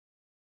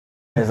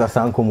It's a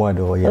Sanko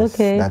model, yes.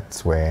 Okay.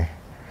 That's where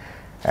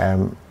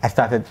I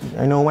started,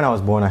 when I was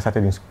born, I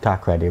started in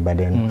Takrady, but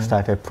then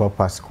started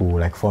proper school,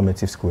 like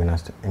formative school in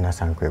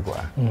Sagnarigu.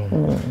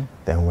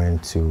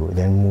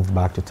 Then moved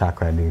back to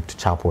Takrady to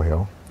Chapel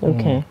Hill.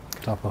 Okay.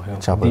 Chapel Hill.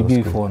 Chapel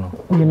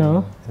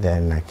Hill.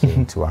 Then I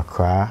came to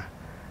Accra,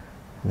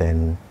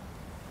 then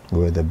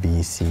wrote the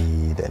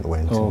BC, then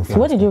went to... So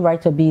what did you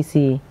write to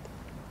BC?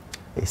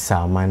 A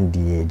Salman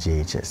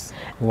DAJHS.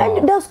 Wow.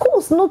 And the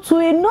schools not to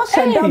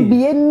should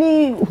be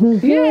any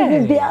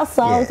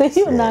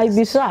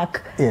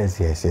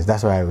Yes.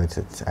 That's why I wrote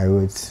it. I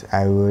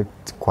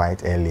wrote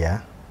quite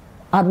earlier.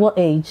 At what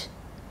age?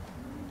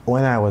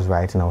 When I was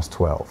writing, I was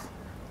 12.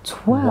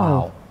 12.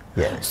 Wow.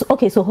 Yes. So,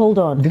 okay, so hold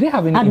on. Did they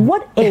have any? At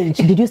what age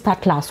did you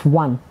start class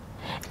 1?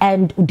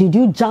 And did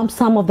you jump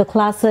some of the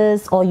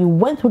classes, or you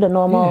went through the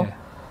normal?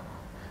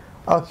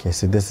 Yeah. Okay,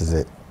 so this is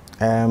it.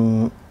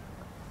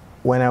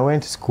 When I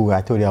went to school,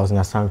 I told you I was in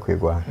a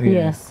Sagnarigu.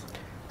 Yes.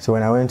 So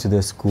when I went to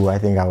the school, I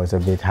think I was a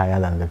bit higher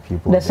than the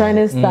people. The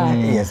shining star.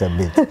 Yes, a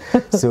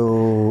bit.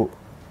 So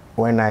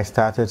when I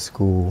started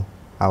school,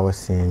 I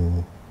was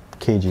in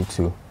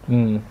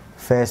KG2.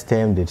 First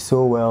term did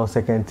so well,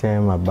 second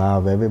term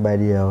above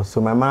everybody else.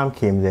 So my mom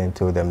came there and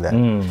told them that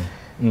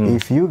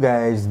if you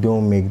guys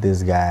don't make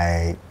this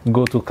guy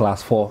go to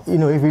class 4,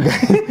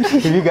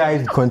 if you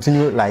guys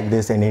continue like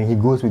this and then he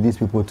goes with these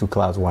people to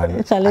class 1, I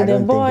don't think they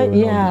will know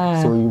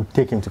me. So you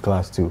take him to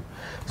class 2.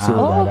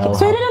 So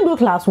so you didn't do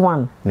class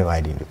 1? No, I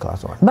didn't do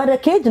class 1. But the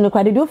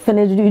KG, did you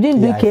finish? You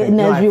didn't do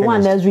nursery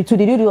 1, nursery 2.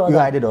 Did you do all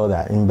that? I did all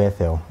that in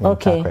Bethel. In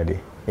Takrady.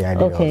 Yeah, I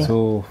did all that.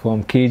 So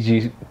from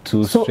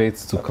KG2 straight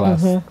to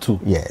class 2.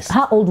 Yes.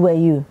 How old were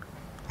you?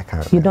 I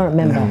can't remember. You don't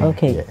remember?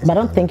 Okay. Yes, but I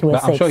don't think you were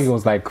 6. I'm sure he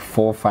was like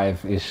 4,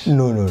 5-ish.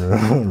 No.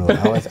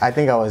 I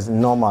think I was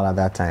normal at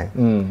that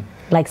time.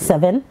 Like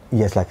 7?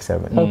 Yes, like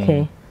 7.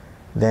 Okay.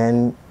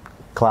 Then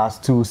class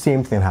 2,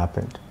 same thing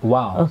happened.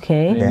 Wow.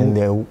 Okay. Then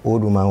the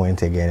old woman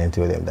went again and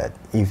told them that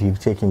if you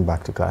take him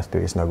back to class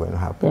 3, it's not going to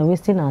happen. They're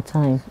wasting our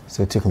time.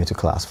 So it took me to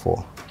class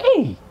 4.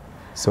 Hey.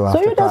 So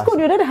you just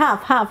could, you did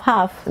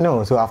half.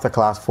 No, so after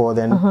class 4,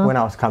 then when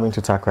I was coming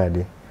to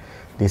Takrady,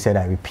 they said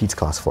I repeat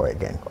class 4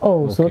 again.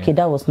 Oh, so okay,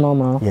 that was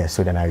normal. Yeah,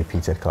 so then I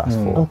repeated class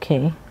 4.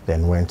 Okay.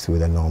 Then went to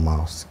the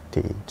normal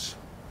stage.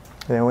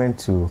 Then went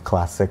to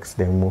class 6,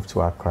 then moved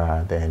to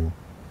Accra, then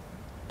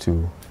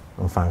to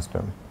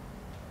Mfanspem.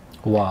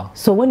 Wow.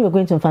 So when you were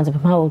going to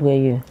Mfanspem, how old were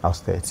you? I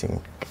was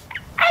 13.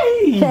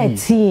 Hey.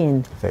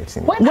 13.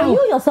 13. Were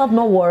you yourself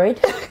not worried?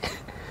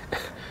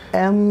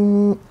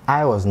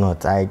 I was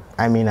not. I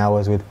mean, I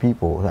was with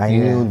people. I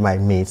knew my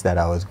mates that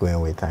I was going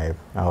with. I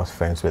was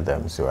friends with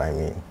them. So, I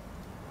mean,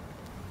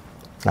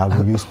 I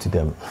was used to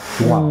them.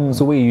 Wow.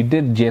 So, wait, you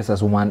did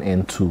JSS 1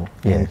 and 2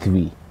 and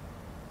 3?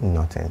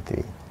 Not and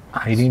 3.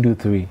 You didn't do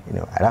 3?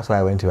 That's why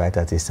I went to write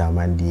at a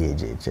Salman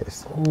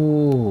DAJHS.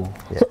 Oh.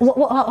 Yes.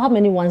 So, how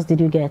many ones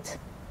did you get?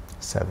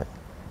 7.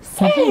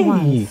 7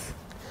 ones?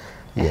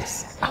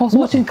 Yes. I was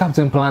watching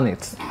Captain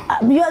Planet.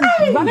 You're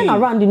running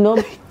around,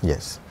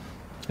 Yes.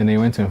 And then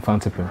you went to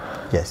Mfanspem?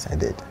 Yes, I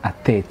did.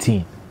 At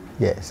 13?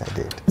 Yes, I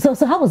did. So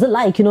how was it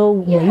like,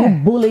 were you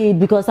bullied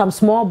because some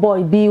small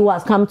boy B who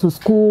has come to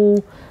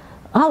school?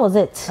 How was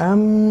it?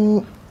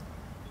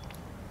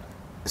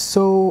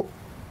 So,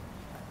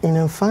 in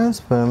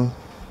Mfanspem,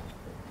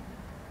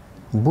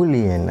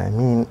 bullying, I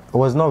mean, it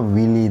was not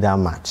really that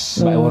much.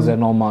 But it was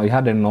you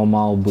had a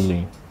normal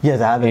bullying?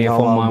 Yes, I had a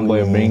normal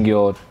bullying. Boy bring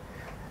your...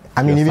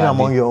 I mean, even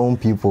among your own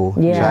people,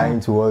 trying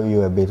to worry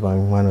you a bit,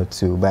 one or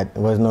two, but it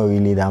was not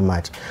really that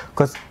much.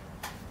 Because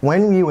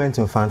when we went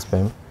to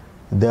Mfanspem,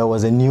 there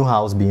was a new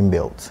house being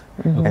built.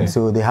 And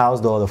so they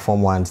housed all the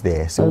Form 1s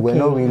there. So we're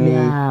not really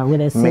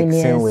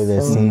mixing with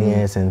the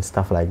seniors and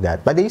stuff like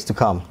that. But they used to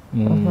come,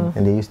 and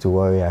they used to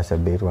worry us a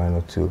bit, 1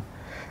 or 2.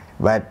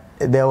 But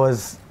there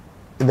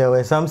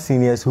were some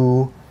seniors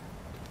who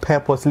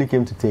purposely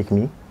came to take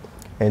me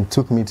and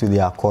took me to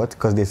their court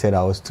because they said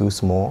I was too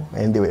small,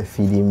 and they were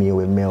feeding me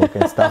with milk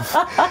and stuff.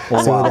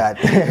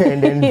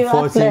 And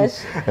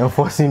then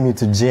forcing me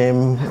to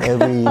gym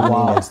every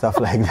evening and stuff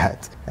like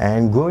that.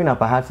 And growing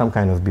up, I had some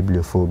kind of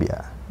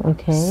bibliophobia.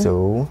 Okay.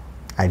 So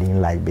I didn't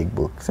like big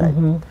books.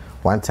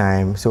 One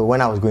time, so when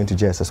I was going to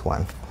JSS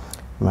 1,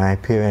 my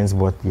parents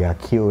bought their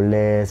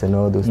Kioles and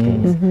all those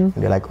things. And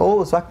they're like,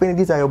 oh, so Akpene,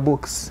 these are your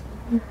books.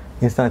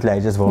 Instantly, I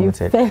just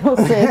vomited. You felt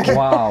sick.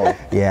 Wow.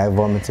 Yeah, I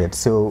vomited.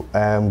 So,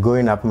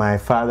 growing up, my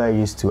father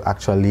used to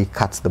actually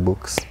cut the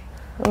books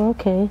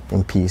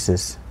in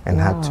pieces and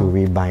had to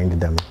rebind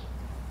them.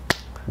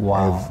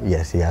 Wow.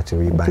 Yes, he had to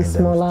rebind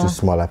them to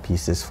smaller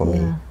pieces for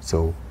me.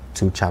 So,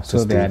 2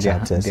 chapters, 3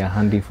 chapters. They're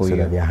handy for you. So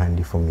that they're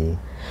handy for me.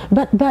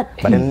 But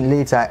then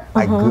later,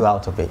 I grew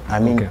out of it. I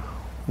mean,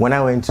 when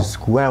I went to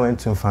school, when I went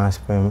to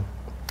Mfanspem,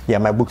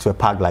 my books were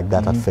packed like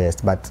that at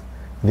first, but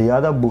the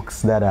other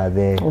books that are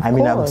there,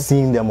 I've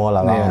seen them all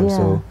around.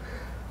 So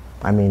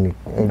I mean,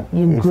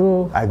 I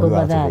grew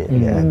out that. of it.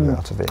 Yeah, I grew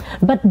out of it.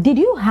 But did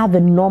you have a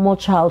normal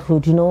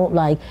childhood? You know,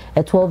 like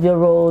a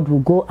 12-year-old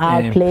who go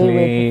out, play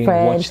with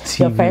friends.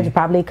 Your friends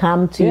probably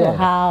come to your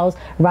house,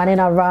 running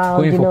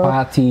around. Going for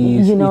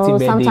parties. You know,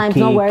 sometimes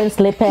not wearing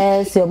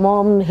slippers. Your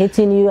mom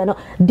hitting you. And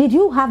did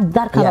you have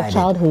that kind of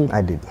childhood?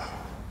 I did.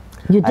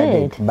 You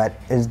did? But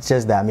it's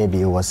just that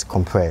maybe it was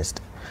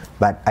compressed.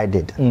 But I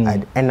did.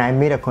 And I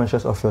made a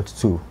conscious effort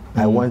too.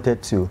 I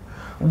wanted to,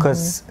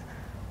 because.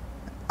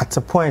 At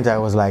a point, I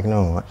was like,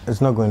 no, it's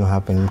not going to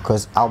happen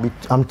because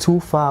I'm too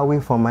far away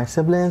from my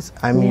siblings.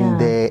 I mean,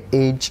 their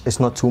age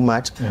is not too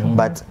much,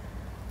 but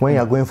when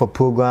you're going for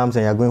programs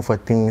and you're going for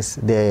things,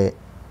 the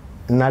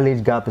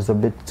knowledge gap is a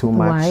bit too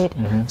much.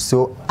 Right.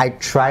 So I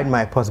tried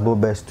my possible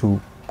best to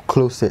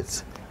close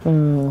it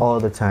all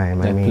the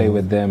time. I mean, play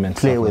with them and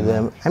play with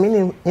them. I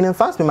mean, in a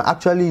fast game, I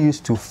actually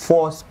used to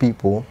force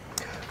people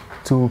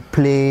to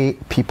play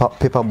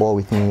paper ball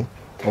with me.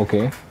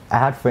 Okay. I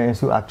had friends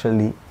who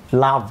actually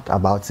laughed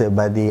about it,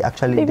 but they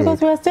actually did. Because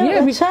we were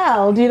still a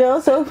child, you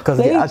know, so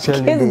they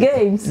actually did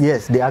games.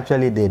 Yes, they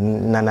actually did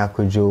Nana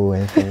Kujo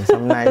and things.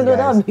 Some nice guys.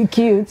 That would be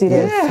cute, you know.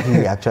 Yes,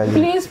 he actually.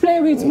 Please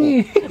play with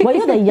me. Were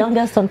you the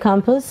youngest on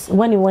campus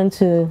when you went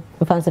to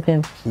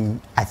Mfansipim?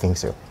 I think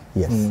so.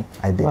 Yes,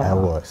 I did. Wow. I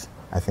was.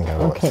 I think I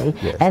was. Okay,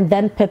 yes. And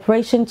then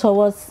preparation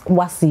towards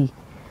WASI.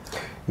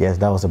 Yes,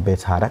 that was a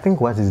bit hard. I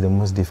think what is the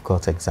most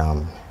difficult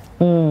exam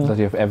that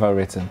you've ever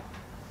written?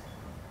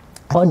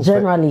 Or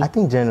generally? I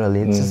think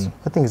generally,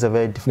 I think it's a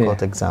very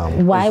difficult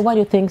exam. Why? Why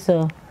do you think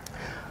so?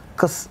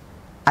 Because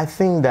I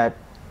think that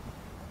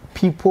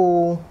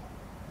people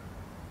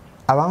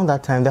around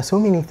that time, there's so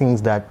many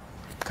things that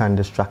can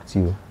distract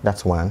you.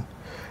 That's one.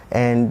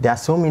 And there are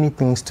so many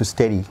things to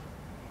study.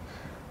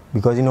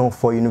 Because, you know,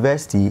 for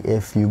university,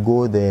 if you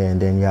go there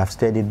and then you have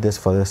studied this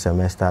for the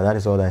semester, that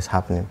is all that's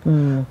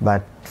happening.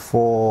 But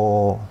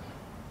for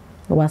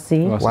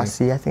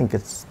WASI, I think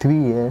it's 3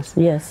 years.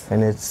 Yes.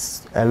 And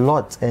it's a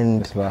lot.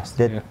 And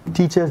the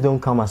teachers don't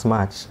come as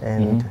much.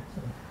 And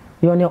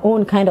you're on your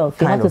own, kind of.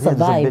 You have to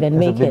survive and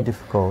make it. It's a bit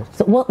difficult.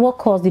 So what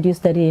course did you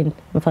study in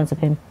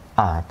Mfansipim?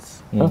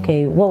 Arts.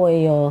 Okay. What were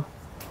your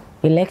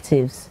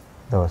electives?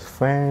 There was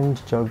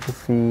French,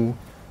 geography.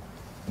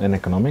 And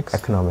economics?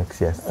 Economics,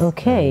 yes.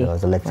 Okay. And there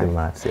was elective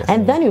maths, yes.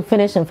 And then you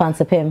finished in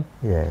Mfansipim?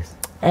 Yes.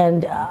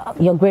 And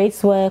your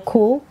grades were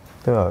cool?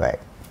 They were all right.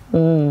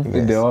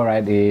 Yes. The all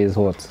right is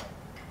what?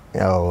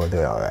 Oh, they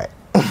were all right.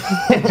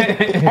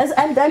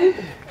 And then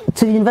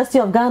to the University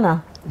of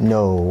Ghana?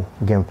 No,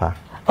 Gempa.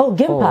 Oh,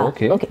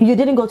 Gempa. Oh, okay. You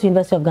didn't go to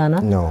University of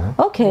Ghana? No.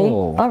 Okay.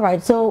 All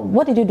right. So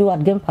what did you do at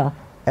Gempa?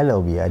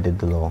 LLB, I did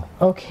the law.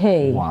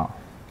 Okay. Wow.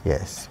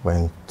 Yes,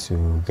 went to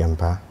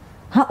Gempa.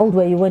 How old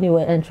were you when you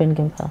were entering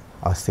Gempa?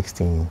 I was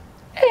 16.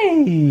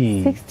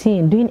 Hey!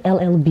 16, doing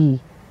LLB.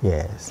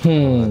 Yes.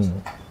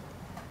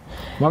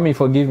 Mommy,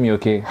 forgive me,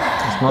 okay?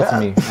 It's not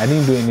me. I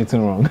didn't do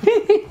anything wrong.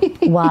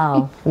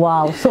 Wow,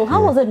 wow. So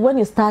how was it when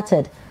you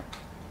started?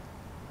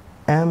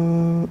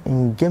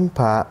 In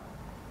Gempa,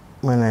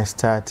 when I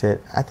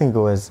started, I think it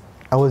was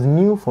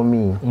new for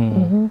me.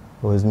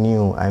 It was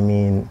new. I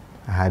mean,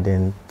 I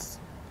hadn't.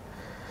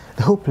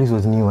 The whole place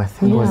was new. I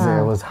think it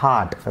was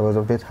hard. It was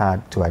a bit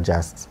hard to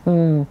adjust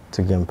to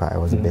Gempa. It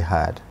was a bit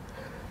hard.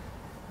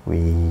 I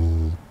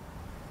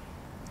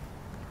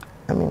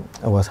mean,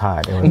 it was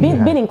hard. It was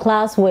being in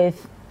class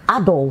with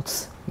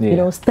adults, you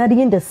know,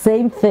 studying the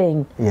same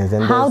thing. Yes.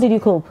 And how did you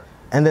cope?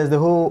 And there's the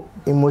whole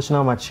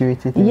emotional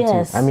maturity thing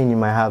too. I mean, you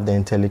might have the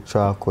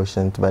intellectual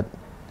quotient, but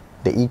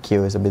the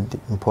EQ is a bit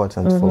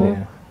important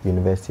for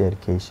university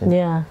education.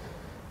 Yeah.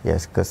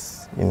 Yes,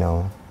 because, you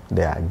know,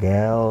 there are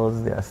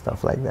girls, there are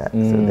stuff like that.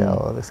 So there are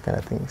all these kind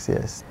of things,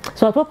 yes.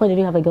 So at what point did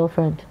you have a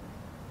girlfriend?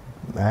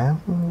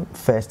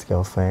 First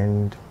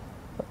girlfriend,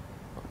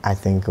 I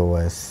think it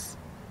was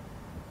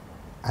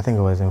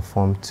in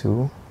Form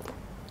 2.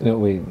 No,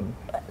 wait.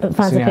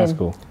 Senior high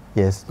school?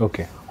 Yes.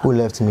 Okay. Who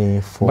left me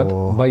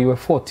for... But you were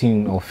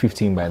 14 or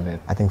 15 by then?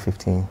 I think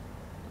 15.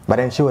 But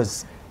then she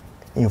was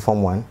in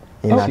Form 1.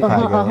 In Accra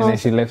Girls. And then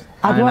she left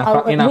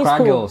in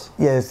Accra Girls?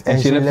 Yes,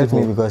 and she left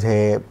me because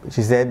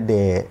she said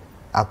the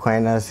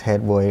Aquinas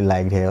head boy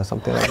liked her or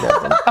something like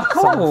that.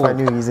 Some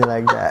funny reason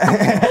like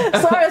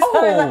that. sorry.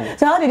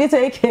 So how did you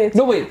take it?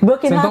 No, wait.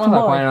 Broken St. Heart Thomas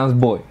boy. Aquinas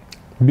boy.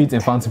 Beat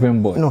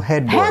Mfansipim boy. No,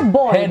 head boy. Head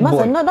boy. Head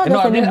boy.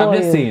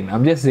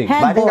 I'm just saying.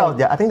 But I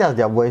think that was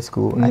their boys'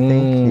 school. I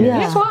think.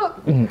 Yeah. So I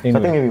think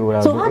maybe we would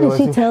have. So how did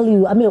she tell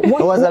you? I mean,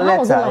 what it was a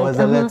letter. It was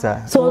a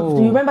letter. So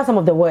you remember some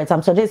of the words?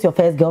 I'm sure it's your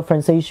first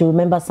girlfriend, so you should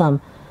remember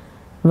some,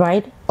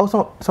 right?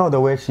 Also, some of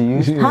the words she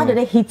used. How did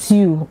it hit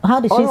you? How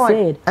did she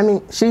say it? I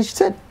mean, she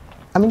said.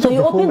 So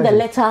you opened the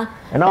letter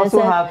and I was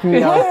so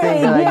happy. I was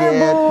thinking like,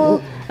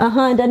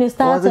 and then you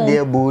started. Was it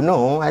dear boo?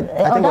 No, I think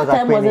that it was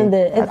time wasn't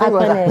there. It's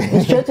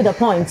Akpene. Straight to the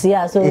point.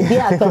 Yeah. So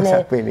dear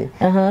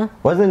Akpene.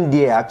 Wasn't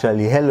dear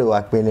actually. Hello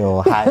Akpene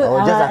or hi or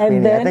just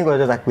Akpene. I think it was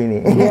just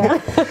Akpene. Yeah.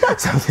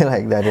 Something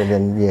like that.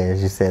 And then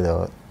she said,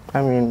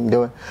 I mean,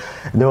 there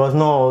was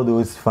no all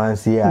those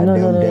fancy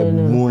the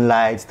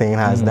moonlight thing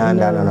has done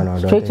that. No.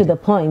 Straight to the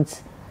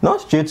point.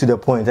 Not straight to the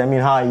point. I mean,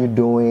 how are you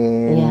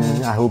doing?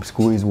 Yeah. I hope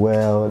school is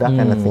well, that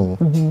kind of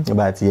thing.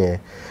 But yeah,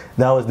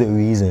 that was the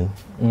reason.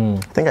 I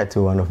think I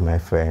told one of my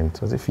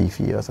friends, was it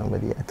Fifi or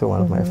somebody? I told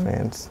one of my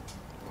friends.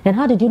 And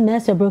how did you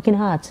nurse your broken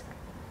heart?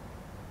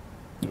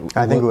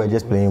 I think we were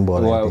just playing ball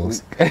and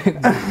things.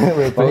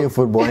 We were playing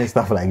football and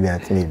stuff like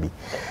that, maybe.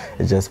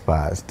 It just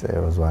passed.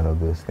 It was one of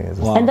those things.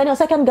 Wow. And then your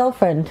second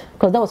girlfriend,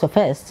 because that was your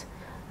first.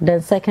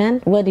 Then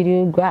second, where did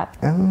you grab?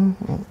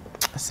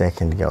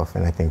 Second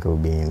girlfriend, I think it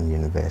would be in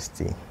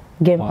university.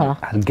 Gimpa. Wow.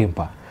 At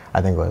Gimpa.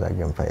 I think it was at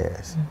Gimpa,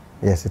 yes.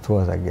 Yes, it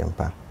was at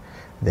Gimpa.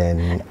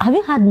 Then. Have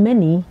you had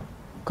many?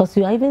 Because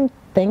you are even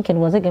thinking,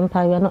 was it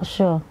Gimpa? You are not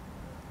sure.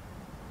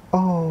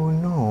 Oh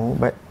no,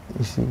 but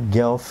you see,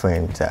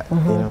 girlfriends, you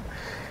know.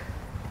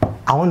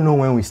 I want to know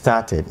when we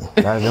started.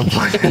 That's the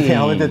important thing.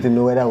 I wanted to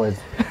know whether it was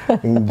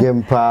in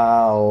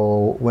Gimpa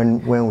or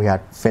when we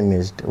had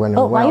finished. When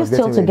are you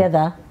still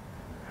together?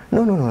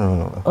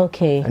 No.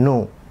 Okay.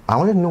 No, I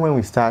wanted to know when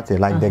we started,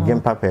 like the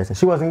Gimpa person.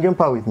 She was in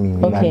Gimpa with me,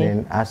 and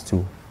then asked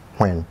to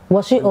when.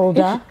 Was she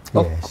older?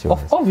 Yeah, she was.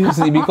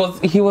 Obviously, because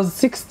he was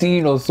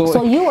 16 or so.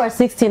 So you were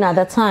 16 at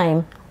the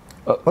time?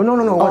 Oh, no.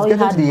 I was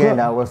getting to the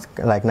end. I was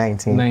like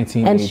 19.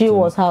 19, and 18. she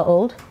was how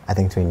old? I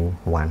think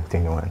 21.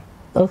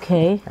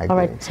 Okay. All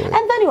right.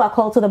 And then you were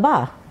called to the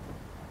bar?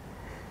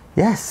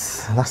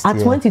 Yes, last year.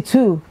 At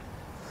 22?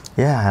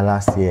 Yeah,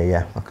 last year,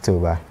 yeah,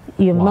 October.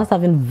 You must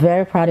have been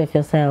very proud of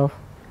yourself.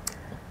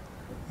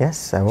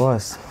 Yes, I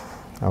was.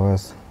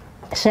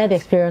 Share the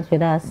experience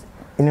with us.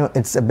 You know,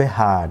 it's a bit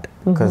hard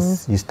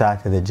because you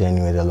started the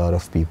journey with a lot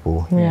of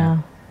people. Yeah.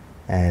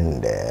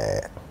 And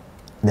they're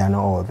not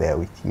all there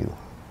with you.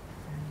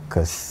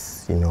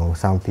 Because, you know,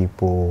 some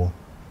people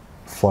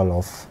fall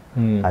off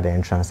at the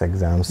entrance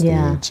exam stage.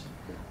 Yeah.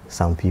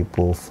 Some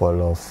people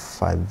fall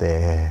off at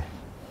the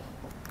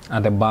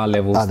bar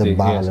level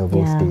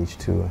stage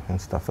too, and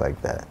stuff like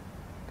that.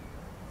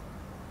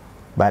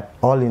 But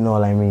all in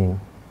all, I mean,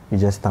 you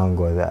just thank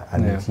God that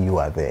at least you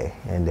are there,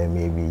 and then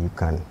maybe you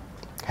can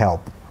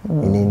help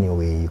in any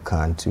way you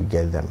can to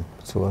get them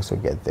to also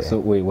get there. So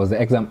wait, was the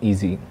exam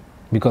easy?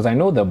 Because I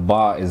know the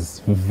bar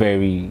is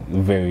very,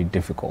 very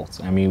difficult.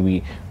 I mean,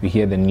 we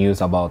hear the news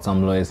about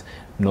some lawyers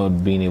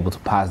not being able to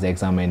pass the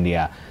exam and they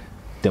are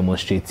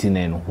demonstrating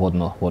and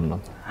whatnot.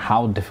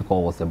 How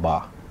difficult was the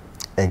bar?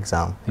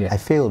 Exam? Yeah. I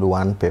failed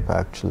one paper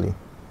actually.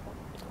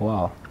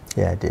 Wow.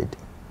 Yeah, I did.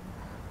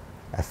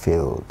 I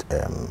failed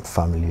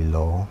family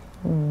law.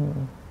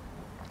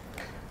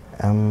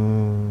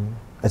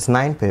 It's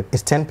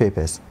 10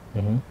 papers.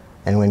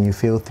 And when you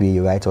fail 3,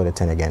 you write all the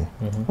 10 again.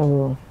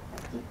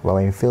 But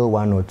when you fail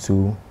 1 or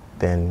 2,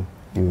 then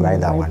you write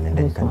that one and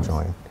then you can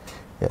join.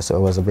 Yeah, so it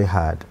was a bit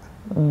hard.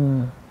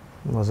 It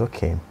was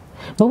okay.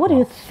 But what do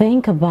you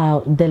think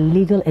about the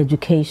legal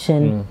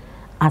education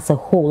as a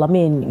whole? I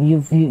mean,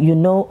 you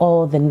know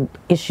all the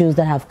issues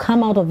that have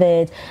come out of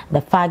it, the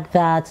fact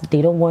that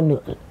they don't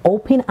want to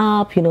open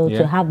up, you know,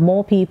 to have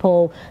more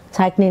people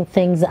tightening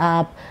things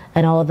up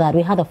and all that.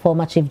 We had a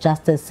former Chief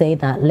Justice say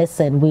that,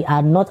 listen, we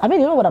are not, I mean,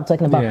 you know what I'm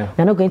talking about. Yeah.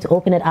 We're not going to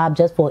open it up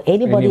just for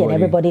anybody and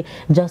everybody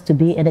just to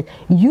be in it.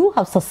 You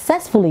have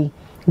successfully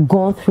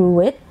gone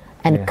through it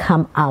and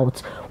come out.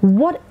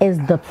 What is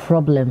the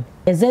problem?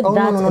 Is it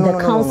that the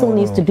council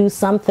needs to do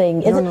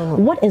something? Is it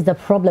what is the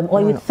problem?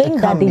 Or you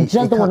think that they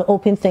just don't want to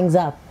open things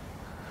up?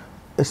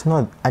 It's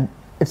not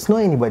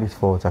anybody's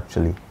fault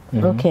actually.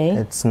 Okay.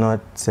 It's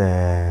not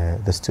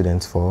the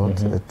students'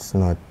 fault. It's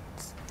not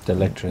the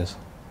lecturers.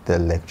 The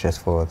lecturers'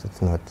 fault.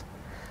 It's not.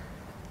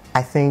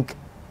 I think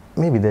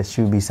maybe there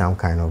should be some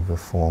kind of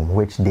reform,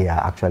 which they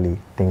are actually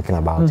thinking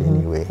about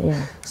anyway.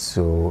 Yeah.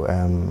 So,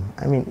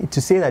 I mean,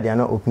 to say that they are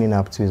not opening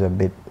up to is a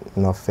bit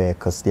not fair,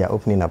 because they are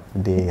opening up.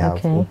 They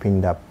have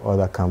opened up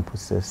other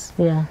campuses.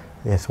 Yeah.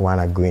 There's one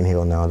at Green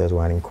Hill now. There's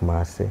one in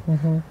Kumasi.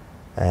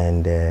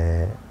 And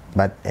there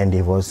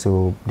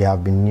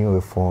have been new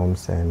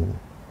reforms, and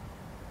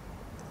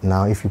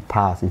now if you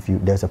pass,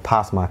 there's a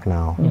pass mark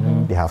now.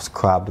 They have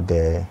scrubbed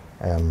the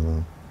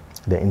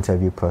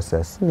interview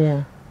process.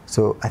 Yeah.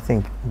 So I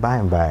think by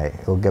and by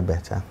it will get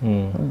better.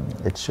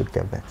 It should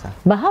get better.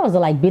 But how was it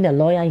like being a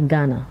lawyer in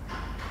Ghana?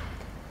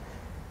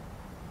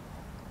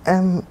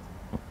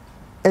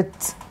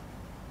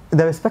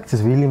 The respect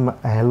is really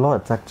a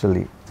lot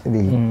actually.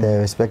 The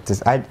respect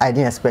is. I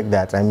didn't expect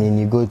that. I mean,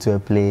 you go to a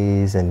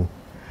place and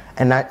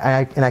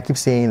I keep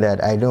saying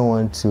that I don't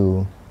want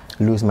to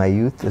lose my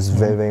youth. It's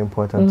very, very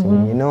important to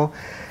me. You know,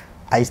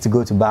 I used to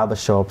go to barber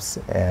shops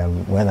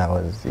when I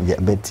was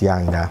a bit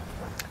younger.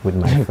 With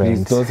my friends.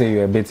 Please don't say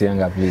you're a bit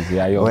younger, please.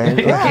 Yeah, you're I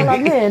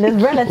mean,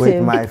 it's relative.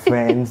 With my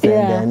friends, and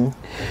then,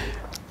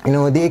 you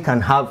know, they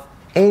can have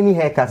any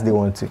haircuts they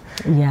want to.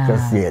 Yeah.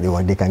 Because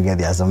they can get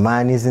their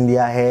Zamanis in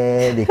their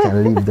hair, they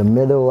can leave the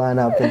middle one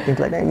up and things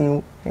like that.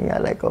 And you're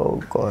like,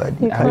 oh God,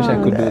 I wish I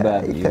could do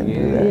that. You can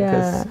do that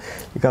because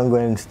you can't go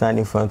and stand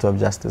in front of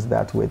justice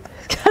that with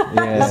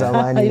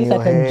Zamani in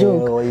your hair,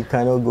 or you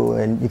cannot go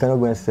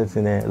and sit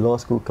in a law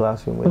school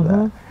classroom with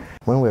that.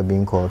 When we're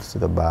being called to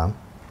the bar,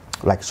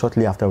 like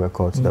shortly after we're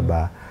called to the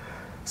bar,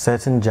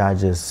 certain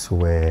judges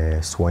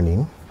were sworn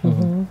in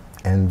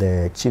And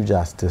the Chief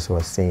Justice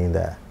was saying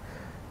that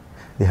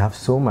they have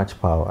so much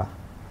power,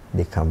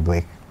 they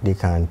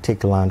can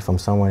take land from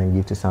someone and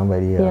give to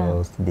somebody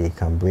else, they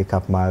can break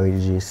up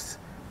marriages,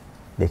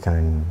 they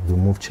can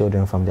remove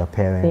children from their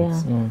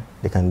parents,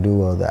 they can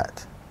do all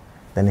that.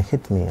 Then it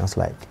hit me, I was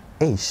like,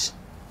 eish.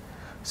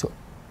 So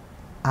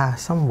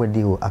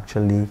somebody will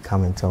actually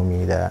come and tell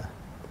me that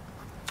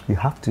you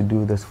have to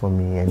do this for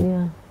me,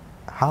 and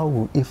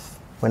how, if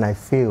when I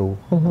fail,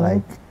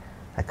 like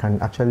I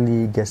can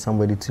actually get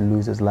somebody to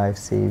lose his life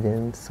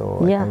savings,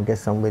 or I can get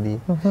somebody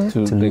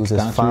to lose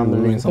his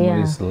family,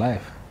 somebody's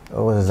life. It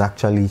was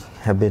actually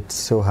a bit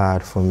so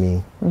hard for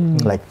me,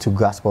 like to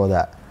grasp all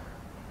that.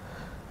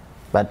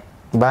 But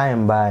by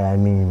and by, I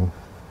mean,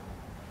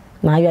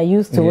 now you are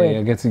used to it. Yeah,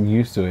 you're getting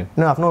used to it.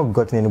 No, I've not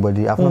gotten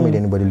anybody. I've not made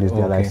anybody lose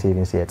their life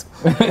savings yet.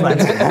 But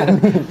I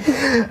mean,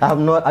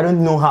 I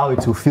don't know how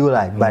it will feel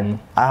like. But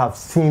I have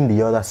seen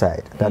the other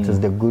side. That is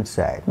the good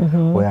side,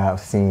 where I have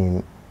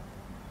seen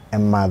a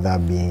mother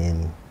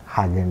being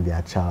hugging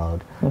their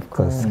child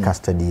because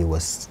custody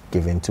was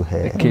given to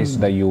her. The case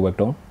that you worked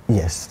on?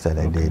 Yes, that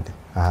I did.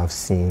 I have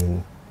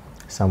seen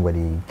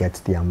somebody get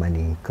their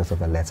money because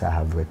of a letter I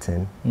have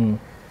written.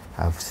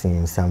 I've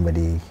seen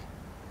somebody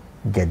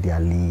get their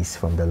lease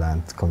from the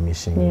land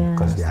commission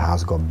because their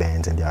house got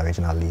burnt and their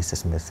original lease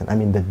is missing. I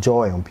mean, the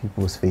joy on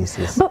people's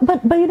faces.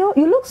 But you know,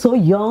 you look so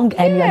young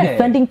and you're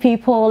defending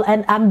people,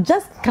 and I'm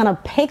just kind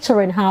of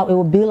picturing how it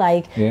would be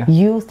like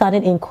you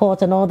starting in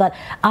court and all that.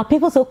 Are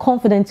people so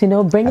confident, you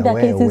know, bringing their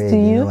cases to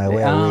you? I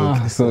wear a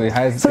wig. So it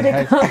has. So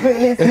they can't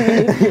really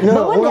see. You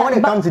know, when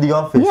they come to the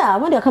office. Yeah,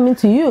 when they're coming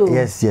to you.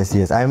 Yes.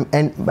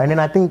 And then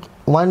I think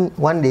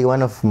one day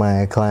one of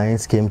my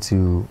clients came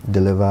to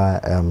deliver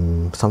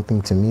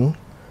something to me,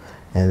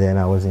 and then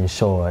I was in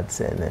shorts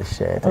and a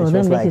shirt. Oh,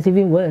 that makes it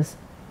even worse.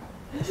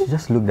 She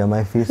just looked at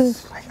my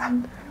face like,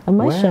 am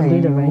I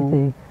doing the right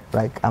thing?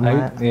 Like,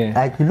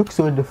 like you look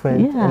so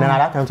different. And then at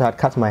that time, so I had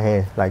cut my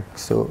hair. Like,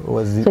 so it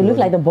was. So you look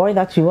like the boy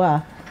that you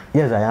are.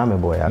 Yes, I am a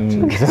boy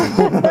actually.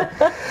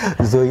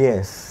 So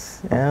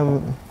yes,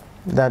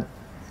 that.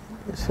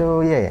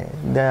 So yeah,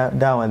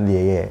 that one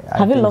there.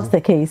 Have you lost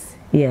the case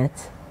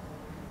yet?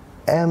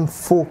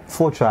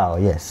 For trial,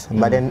 yes.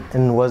 But then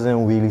it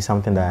wasn't really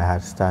something that I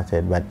had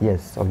started. But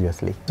yes,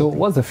 obviously. So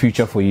what's the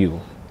future for you?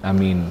 I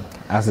mean,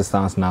 as it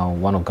stands now,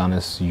 one of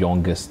Ghana's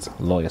youngest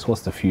lawyers.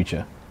 What's the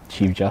future?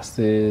 Chief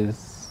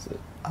Justice?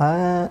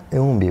 It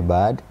won't be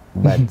bad,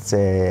 but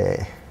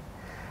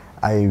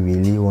I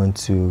really want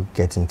to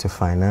get into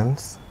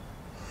finance.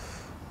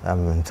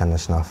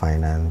 International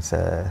finance.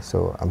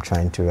 So I'm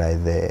trying to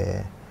write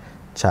the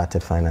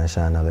Chartered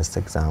Financial Analyst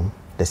exam,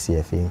 the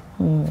CFE.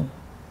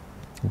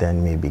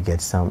 Then maybe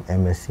get some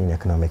MSc in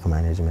economic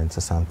management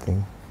or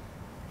something.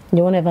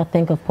 You won't ever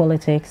think of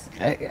politics?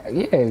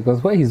 Yeah,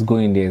 because where he's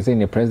going there is saying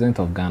the president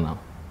of Ghana.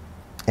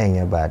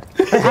 Ain't bad.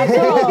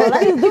 After all,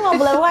 that is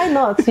doable. Why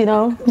not? You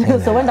know.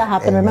 So when that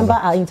happened, remember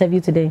our interview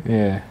today.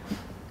 Yeah.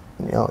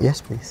 Oh, yes,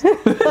 please.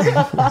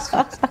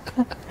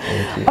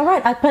 All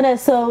right, Akpene.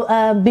 So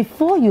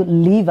before you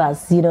leave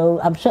us, you know,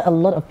 I'm sure a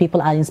lot of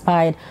people are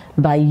inspired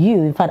by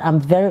you. In fact,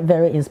 I'm very,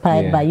 very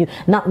inspired by you.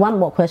 Now, one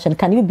more question: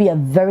 can you be a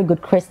very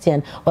good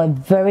Christian or a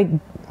very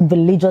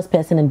religious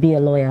person and be a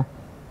lawyer?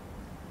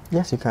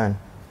 Yes, you can.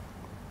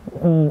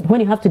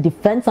 When you have to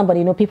defend somebody,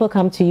 you know, people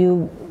come to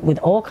you with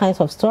all kinds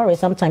of stories.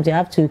 Sometimes you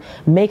have to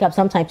make up,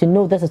 sometimes you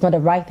know this is not the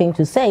right thing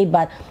to say,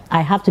 but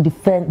I have to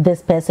defend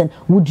this person.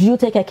 Would you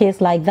take a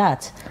case like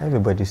that?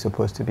 Everybody's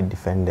supposed to be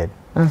defended.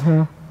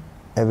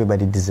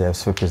 Everybody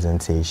deserves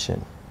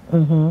representation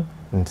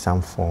in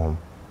some form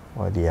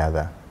or the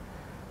other.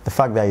 The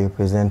fact that you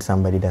represent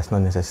somebody does not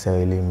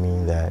necessarily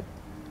mean that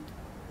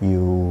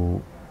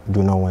you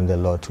do not want the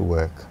law to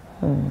work.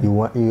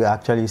 You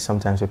actually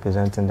sometimes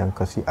representing them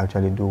because you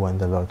actually do want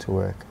the law to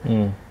work.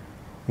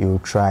 You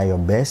try your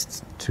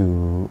best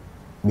to,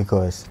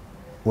 because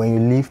when you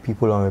leave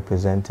people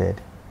unrepresented,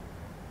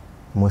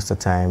 most of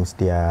the times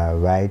their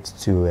right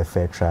to a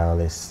fair trial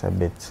is a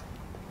bit,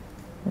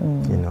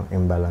 you know,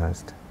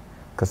 imbalanced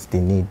because they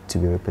need to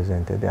be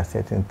represented. There are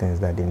certain things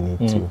that they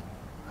need to.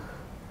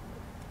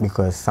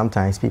 Because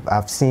sometimes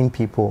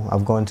people,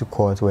 I've gone to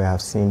court where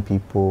I've seen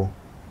people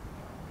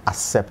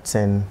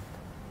accepting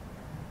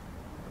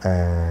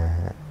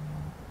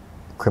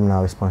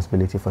criminal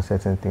responsibility for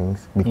certain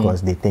things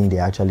because they think they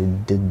actually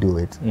did do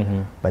it,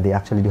 but they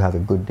actually do have a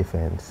good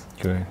defense.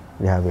 Great.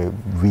 They have a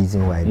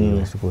reason why they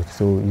were supposed to.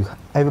 So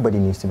everybody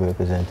needs to be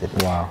represented.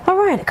 Wow. All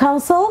right,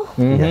 counsel.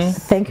 Yes.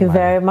 Thank you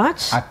very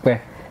much. Akpe.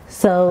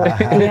 So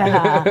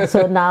yeah.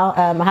 So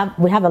now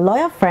we have a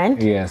lawyer friend.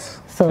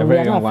 Yes. So we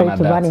are not afraid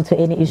to run into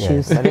any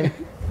issues. Yes.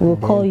 We'll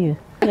call you.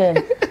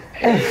 Yeah.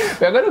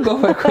 We're going to go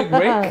for a quick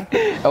break.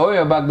 And when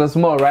we're back, there's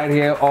more right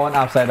here on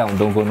Upside Down.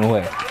 Don't go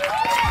nowhere.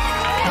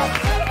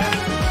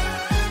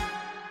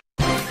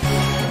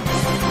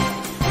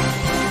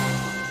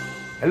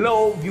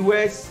 Hello,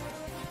 viewers.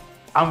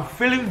 I'm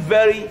feeling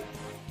very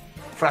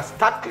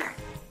frustrated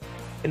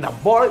and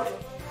bored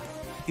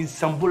in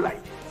Sambulai.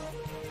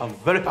 I'm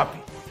very happy.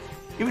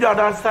 If you don't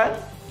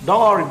understand, Don't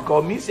worry,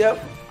 because myself,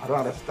 I don't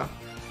understand.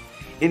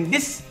 In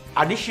this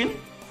addition,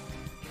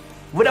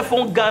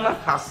 Vodafone Ghana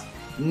has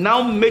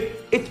now made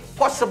it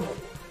possible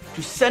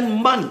to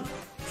send money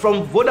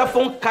from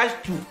Vodafone Cash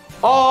to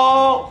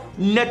all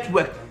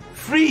network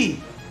free.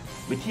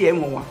 We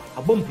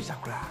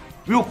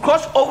will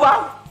cross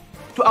over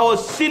to our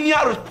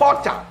senior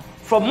reporter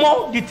for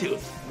more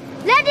details.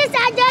 Ladies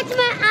and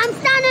gentlemen, I'm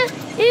standing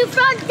in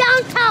front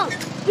downtown.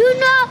 You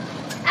know,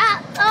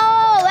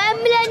 I'm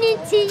learning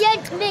to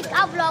make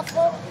a vlog.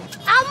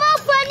 I'm not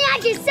funny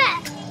as you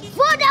said.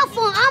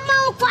 Vodafone, I'm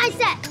not quite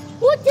said.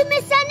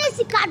 Ultimate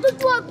Senesika do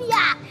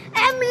Topia,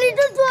 Emily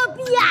do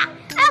Topia,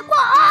 Echo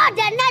all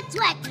the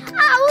network. I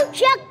will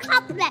check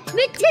up there.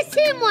 Me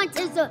Tissi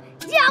Montezo,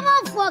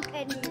 Diamond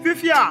Falcon.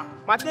 Fifia,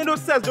 Matendo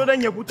says,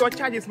 don't you put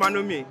charges,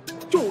 Manome.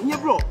 Two, you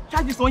bro,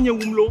 charges on your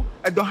wumlo,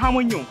 at the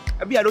harmonium.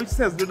 A be a road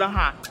says, do the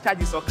ha,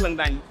 charges or clung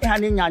down.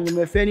 Hanning, you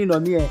may fairly know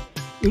me.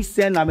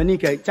 Instant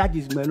America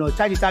charges me, no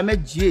charges I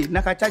met G,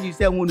 Naka charges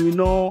when we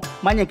know,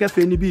 Mania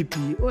Cafe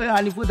BP, oh,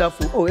 and if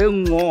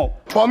oh,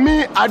 for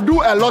me, I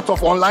do a lot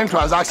of online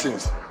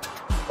transactions.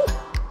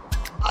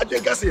 I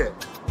think I see.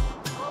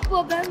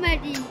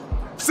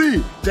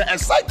 See, the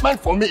excitement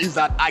for me is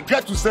that I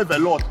get to save a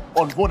lot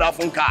on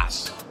Vodafone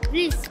Cash.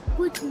 Please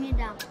put me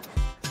down.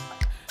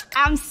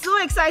 I'm so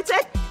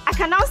excited. I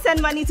can now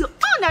send money to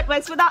all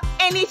networks without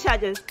any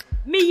charges.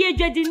 Me ye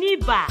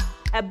jediniba.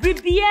 A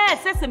bribia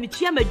says me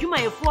chia majuma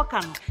e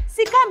fokan.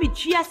 Sika me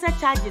chia se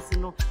charges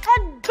no.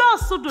 And do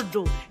so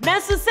do.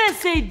 Nansu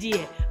say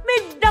dear. Me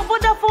da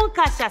Vodafone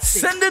Cash.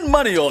 Sending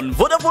money on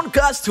Vodafone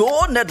Cash to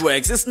all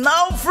networks is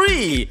now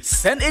free.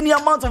 Send any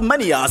amount of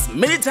money as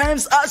many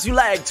times as you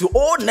like to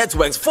all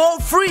networks for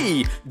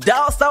free.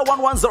 Dial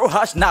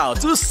 *110# now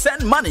to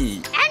send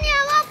money. Any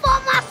amount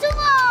for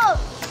Masumo.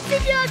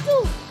 Video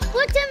 2.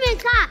 Put him in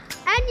car.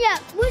 And yeah,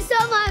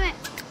 Musomame.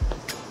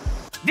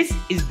 This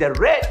is the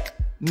red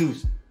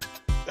news.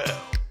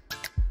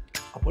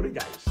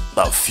 Apologize.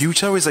 The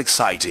future is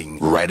exciting.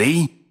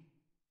 Ready?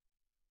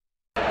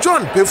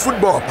 John, play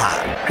football,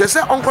 pa. You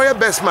say Uncle your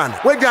best man.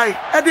 Where guy,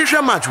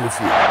 edition match with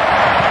you.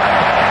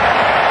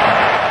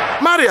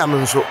 Mariam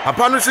nso,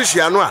 papa no si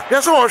shianwa.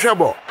 You say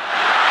Oshebo.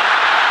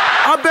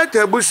 I bet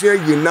ebusia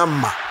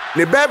yinama.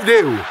 Ne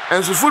birthday o.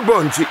 Enso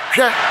football nti.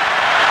 Hwe.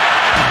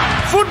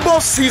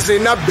 Football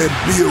season na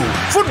baby o.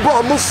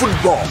 Football mo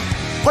football.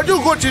 But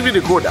you go TV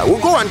decoder, we'll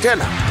go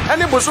antenna.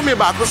 And it will me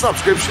back to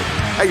subscription.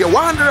 And your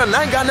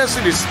 109 Ghana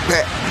cedis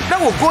pay.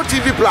 Then we'll go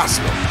TV Plus.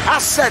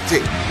 Asset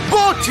it.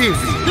 Go TV.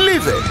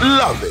 Live it.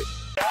 Love it.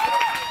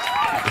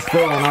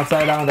 Still on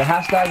Upside Down. The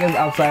hashtag is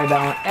Upside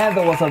Down. And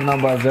the WhatsApp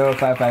number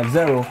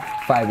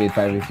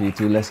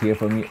 0550-585832. Let's hear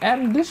from you.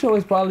 And this show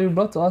is probably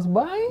brought to us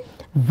by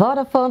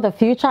Vodafone. The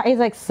future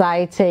is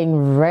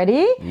exciting.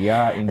 Ready?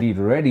 Yeah, indeed,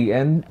 ready.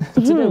 And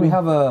today we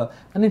have an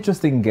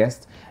interesting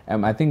guest.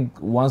 I think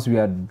once we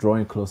are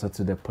drawing closer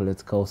to the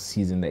political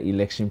season, the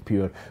election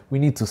period, we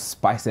need to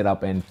spice it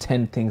up and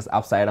turn things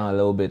upside down a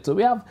little bit. So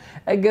we have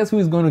a guest who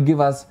is going to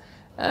give us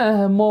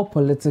a more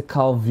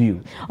political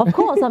view. Of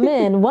course, I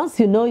mean, once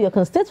you know your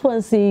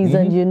constituencies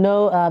and you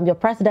know your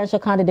presidential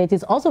candidate,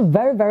 it's also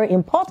very, very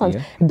important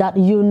that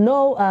you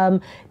know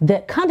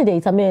the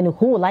candidates, I mean,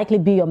 who will likely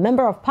be your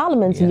member of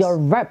parliament, your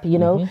rep, you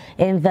know,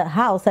 in the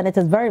House. And it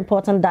is very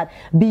important that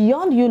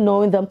beyond you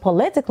knowing them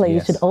politically,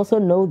 you should also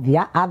know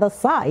their other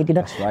side, you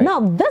know. Right. Now,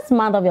 this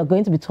man that we are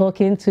going to be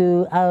talking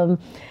to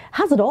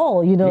has it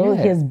all, you know.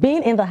 He's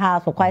been in the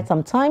House for quite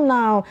some time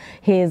now.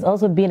 He's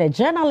also been a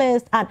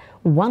journalist. And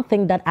one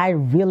thing that I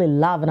really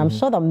love, and I'm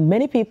sure that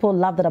many people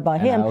love that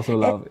about him, I also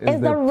love is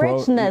the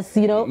richness,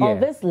 you know, of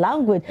this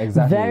language.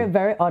 Very,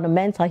 very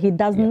ornamental. He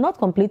does not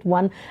complete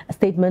one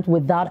statement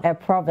without a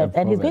proverb.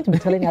 And he's going to be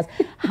telling us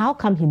how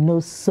come he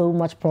knows so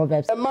much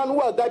proverbs. A man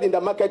who has died in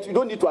the market, you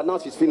don't need to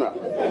announce his funeral.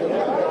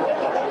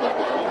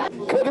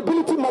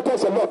 Credibility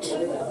matters a lot.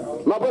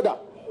 My brother,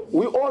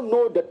 we all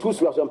know the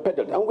truth we have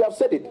unpeddled, and we have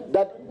said it,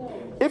 that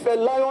if a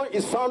lion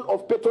is found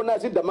of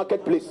patronizing the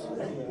marketplace,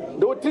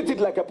 they will treat it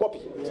like a puppy.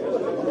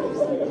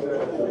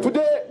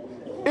 Today,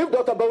 if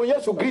Dr.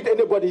 Bawuye should greet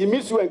anybody, he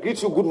meets you and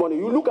greets you good morning.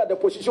 You look at the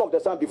position of the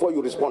sun before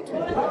you respond.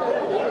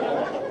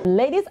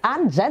 Ladies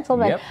and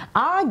gentlemen,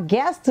 our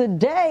guest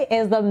today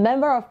is the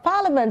Member of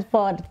Parliament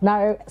for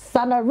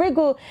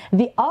Sagnarigu,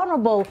 the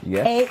Honorable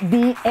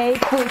A.B.A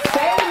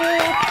Fuseini.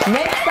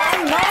 Make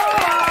some noise!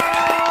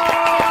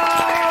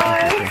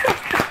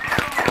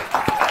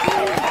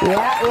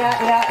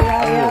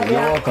 Yeah. You're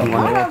welcome.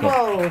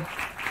 Honorable,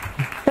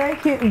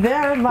 thank you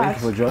very much.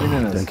 Thank you for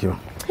joining us. Thank you.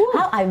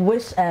 How I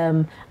wish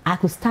I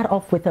could start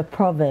off with a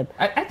proverb.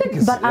 I think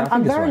it's, but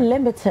I'm very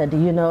limited,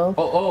 you know.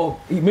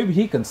 Maybe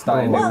he can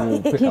start and then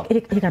we'll pick up.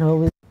 He can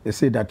always. They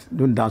say that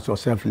don't dance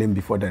yourself lame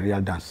before the real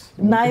dance.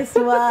 Nice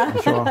one.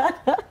 I'm sure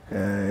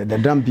the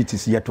drum beat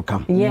is yet to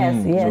come.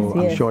 Yes.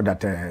 I'm sure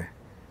that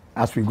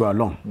as we go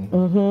along,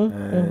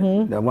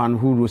 the one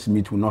who roast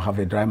meat will not have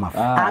a dry mouth.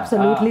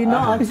 Absolutely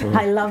not. So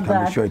I love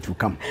that. I'm sure it will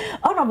come.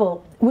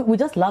 Honorable, we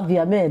just love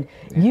you. I mean,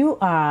 you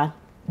are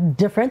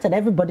different and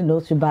everybody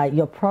knows you by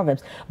your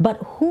proverbs. But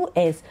who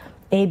is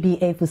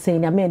A.B.A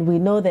Fuseini. I mean, we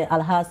know the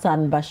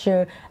Al-Hassan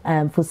Bashir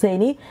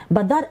Fuseini,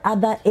 but that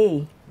other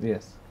A.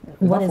 Yes.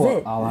 What is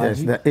it?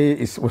 Yes, the A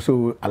is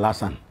also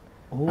Al-Hassan,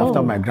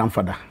 after my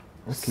grandfather.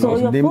 Okay. So it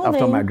was your named full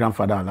after name? my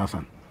grandfather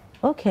Al-Hassan.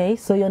 Okay,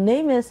 so your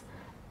name is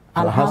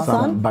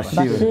Al-Hassan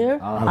Bashir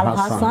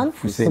Al-Hassan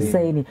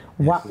Fuseini.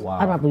 Wow.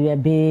 I'm a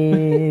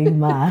big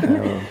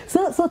man.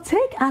 So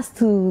take us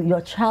to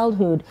your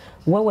childhood.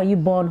 Where were you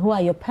born? Who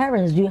are your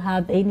parents? Do you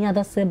have any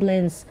other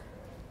siblings?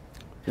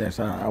 Yes,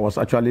 I was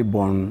actually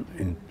born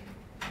in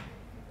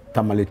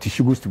Tamale,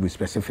 Tishugus to be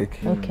specific.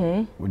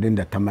 Okay. Within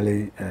the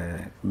Tamale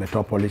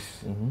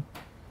metropolis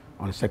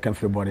on 2nd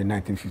February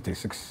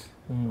 1956.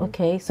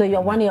 Okay, so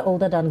you're 1 year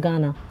older than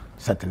Ghana?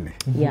 Certainly.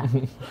 Yeah.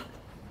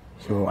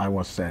 So I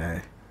was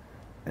a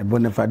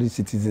bona fide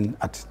citizen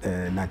at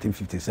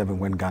 1957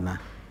 when Ghana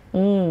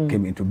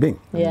came into being.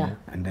 Yeah.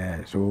 And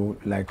so,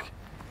 like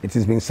it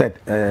has been said,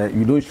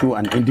 you don't show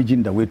an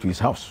indigene the way to his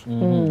house.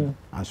 And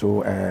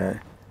so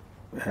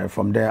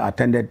from there, I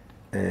attended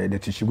the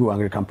Tishugu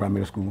Anglican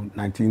Primary School,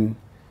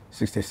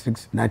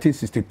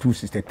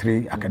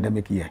 1962-63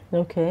 academic year.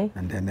 Okay.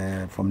 And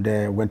then from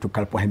there, went to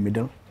Kalpohe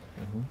Middle.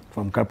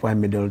 From Kalpohe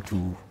Middle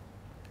to,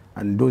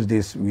 and those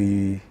days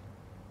you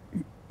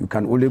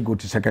can only go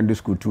to secondary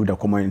school through the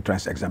common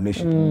entrance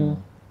examination.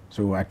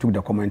 So I took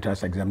the common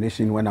entrance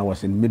examination when I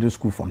was in middle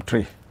school from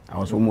 3. I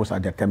was almost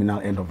at the terminal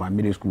end of my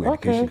middle school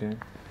education. Okay.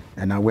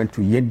 And I went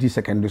to Yendi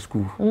Secondary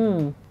School.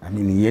 I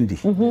mean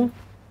Yendi.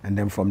 And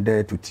then from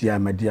there to T.I.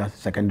 Media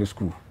Secondary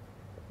School,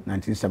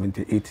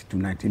 1978 to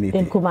 1980.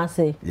 In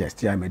Kumasi? Yes,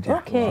 T.I. Media.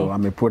 Okay. So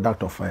I'm a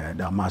product of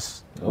the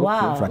Amas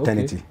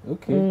fraternity.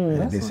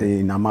 Okay. They say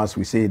in Amas,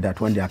 we say that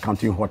when they are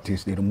counting hot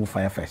things, they remove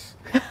fire first.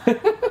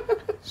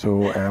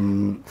 So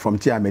from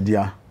T.I.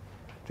 Media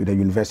to the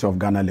University of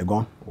Ghana,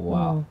 Legon.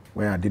 Wow.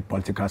 Where I did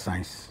political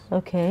science.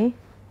 Okay.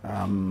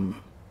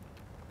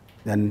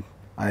 Then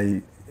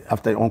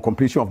on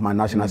completion of my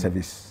national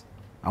service,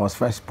 I was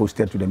first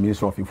posted to the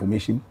Ministry of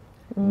Information.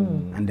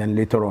 And then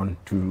later on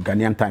to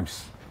Ghanaian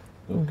Times.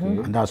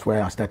 And that's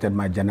where I started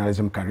my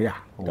journalism career.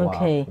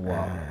 Okay.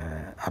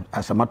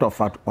 As a matter of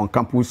fact, on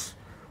campus,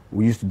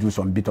 we used to do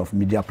some bit of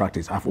media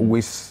practice. I've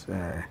always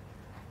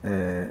had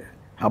a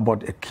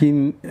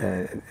keen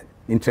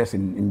interest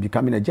in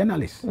becoming a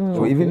journalist.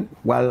 So even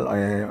while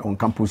on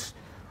campus,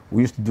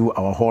 we used to do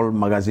our hall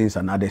magazines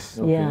and others.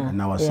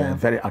 And I was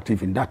very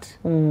active in that.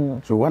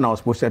 So when I was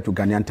posted to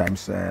Ghanaian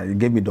Times, it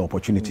gave me the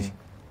opportunity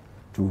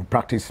to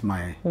practice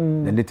the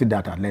little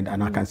that I learned.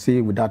 And I can say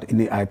without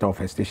any iota of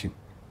hesitation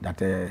that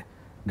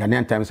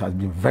Ghanaian Times has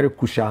been very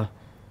crucial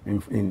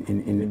in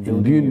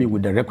imbuing me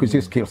with the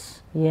requisite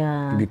skills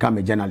to become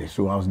a journalist.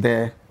 So I was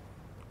there,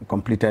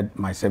 completed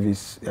my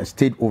service,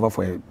 stayed over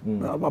for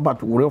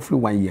about roughly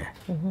 1 year.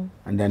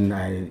 And then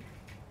I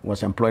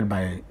was employed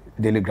by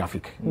Daily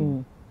Graphic.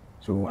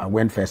 So I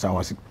went first, I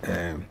was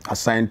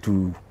assigned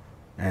to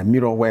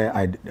Mirror, where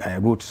I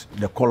wrote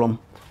the column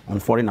on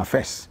foreign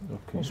affairs.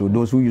 So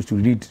those who used to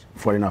read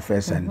foreign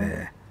affairs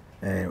and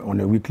on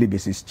a weekly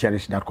basis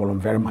cherish that column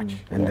very much.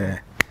 And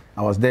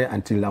I was there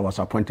until I was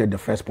appointed the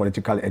first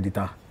political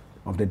editor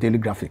of the Daily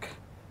Graphic.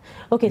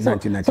 Okay, in so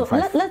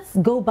 1995. let's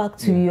go back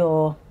to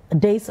your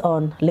days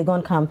on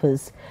Legon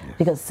campus,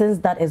 because since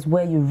that is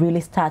where you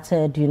really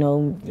started, you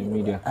know,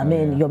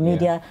 your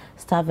media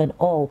stuff and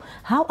all.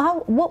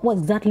 What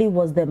exactly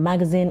was the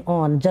magazine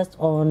on? Just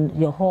on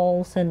your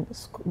halls and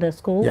the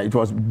school? Yeah, it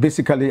was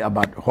basically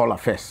about hall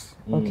affairs.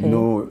 Okay. You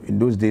know, in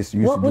those days,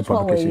 you used to do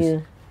publications. Hall were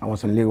you? I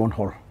was in Legon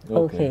Hall.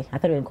 Okay, I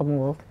thought you were in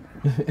Commonwealth.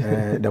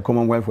 The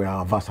Commonwealth were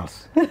our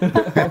vassals.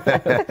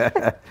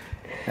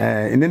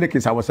 In any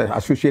case, I was an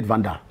associate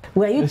vandal.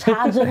 Were you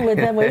charging with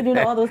them? Were you doing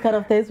all those kind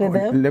of things with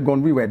them?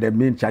 Legon, we were the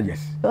main charges.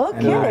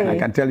 Okay. And I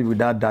can tell you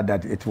without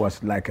that it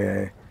was like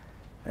a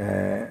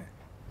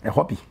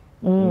hobby.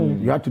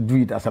 You had to do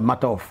it as a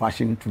matter of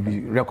fashion to be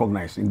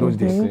recognized in those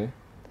days.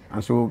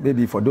 And so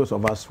maybe for those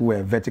of us who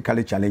were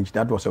vertically challenged,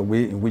 that was a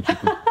way in which you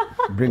could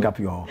bring up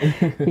your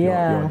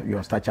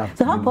stature.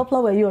 So how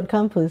popular were you on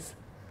campus?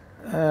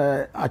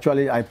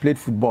 Actually, I played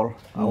football.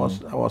 When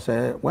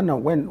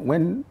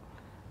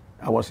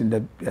I was in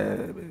the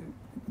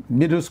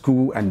middle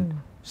school and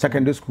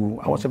secondary school,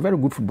 I was a very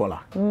good footballer.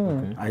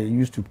 I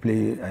used to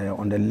play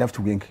on the left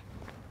wing,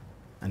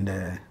 and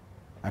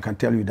I can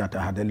tell you that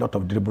I had a lot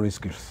of dribbling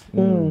skills.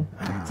 So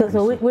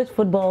which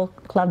football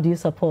club do you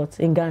support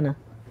in Ghana?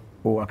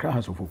 Oh, Accra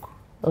House of Folk.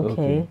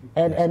 Okay.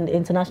 And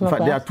international In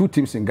fact, class? there are 2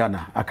 teams in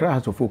Ghana, Accra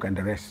House of Folk and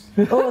the rest.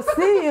 Oh,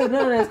 see, you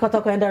know, it's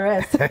Kotoko and the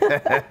rest.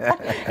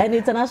 And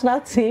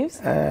international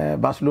teams?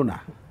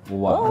 Barcelona.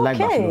 Wow. I like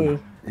Barcelona.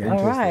 Yeah,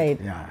 all right.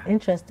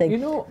 Interesting. You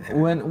know,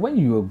 when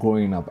you were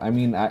growing up, I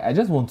mean, I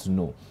just want to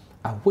know,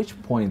 at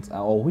which point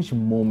or which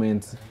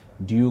moment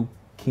do you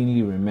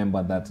keenly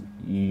remember that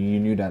you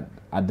knew that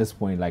at this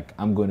point, like,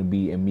 I'm going to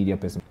be a media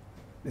person?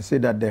 They say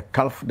that the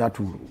calf that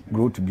will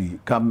grow to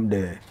become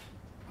the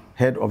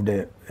head of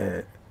the,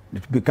 to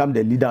become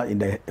the leader in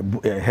the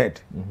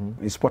head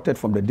is spotted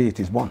from the day it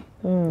is born.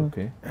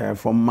 Okay.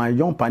 From my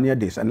young pioneer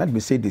days, and let me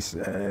say this,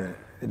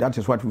 that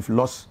is what we've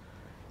lost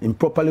in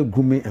properly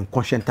grooming and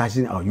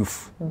conscientizing our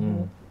youth.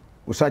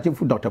 We're searching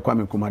for Dr.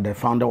 Kwamina Nkrumah, the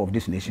founder of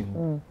this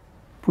nation,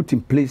 put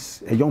in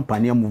place a young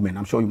pioneer movement.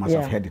 I'm sure you must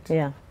have heard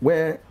it.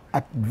 Where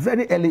at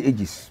very early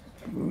ages,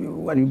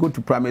 when you go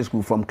to primary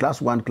school from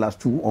class 1, class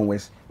 2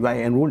 onwards, you are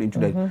enrolled into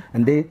that,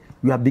 and they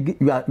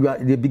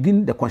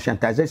begin the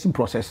conscientization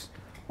process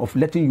of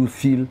letting you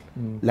feel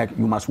like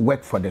you must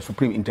work for the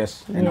supreme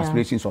interests and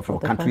aspirations of your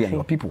country and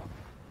your people,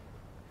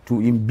 to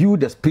imbue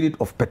the spirit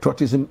of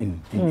patriotism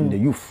in the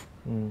youth,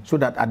 so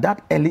that at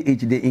that early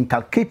age they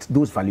inculcate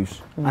those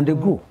values and they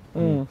grow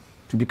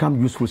to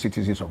become useful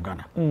citizens of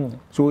Ghana.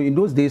 So in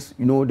those days,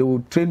 you know, they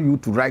will train you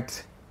to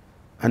write,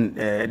 and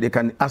they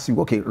can ask you,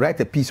 okay, write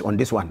a piece on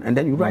this one, and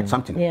then you write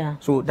something.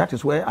 So that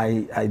is where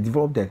I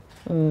developed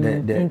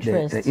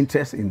the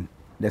interest in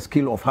the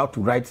skill of how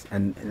to write,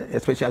 and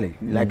especially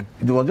like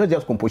it was not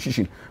just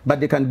composition,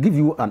 but they can give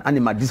you an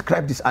animal,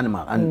 describe this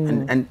animal,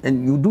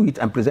 and you do it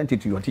and present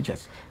it to your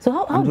teachers. So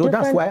how so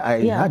that's why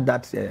I had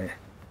that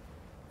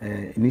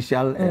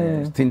initial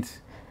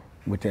stint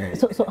with.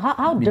 So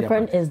how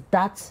different is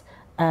that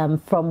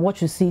from what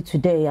you see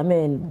today? I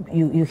mean,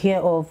 you hear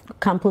of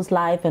campus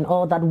life and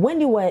all that. When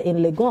you were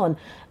in Legon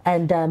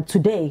and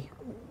today,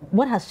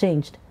 what has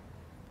changed?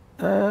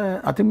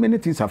 I think many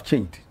things have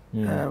changed.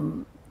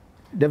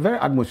 The very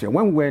atmosphere,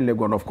 when we were in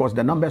Legon, of course,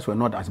 the numbers were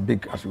not as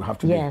big as we have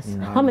today. Yes.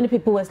 How many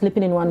people were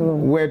sleeping in one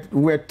room? We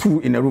were 2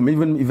 in a room.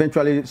 Even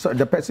eventually, so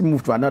the person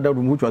moved to another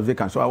room which was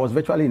vacant. So I was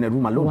virtually in a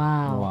room alone.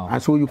 Wow. And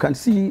so you can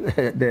see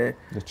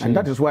and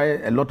that is why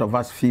a lot of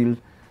us feel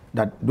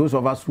that those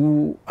of us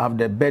who have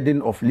the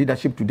burden of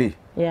leadership today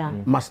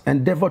must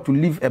endeavor to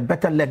leave a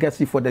better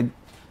legacy for the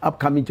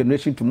upcoming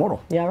generation tomorrow.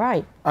 You're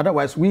right.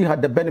 Otherwise, we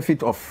had the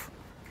benefit of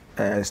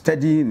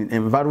studying in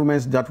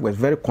environments that were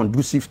very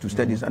conducive to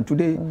studies, and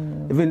today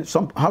even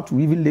how to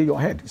even lay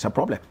your head is a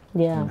problem.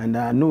 And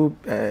I know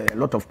a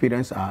lot of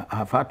parents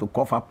have had to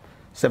cough up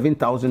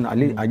 7,000.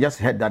 I just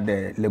heard that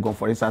the Legon,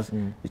 for instance,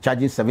 is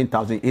charging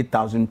 7,000,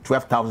 8,000,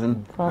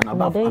 12,000 and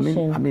above. I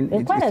mean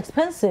it's quite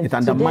expensive. It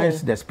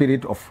undermines the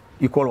spirit of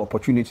equal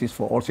opportunities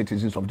for all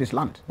citizens of this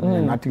land.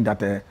 And I think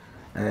that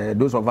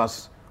those of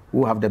us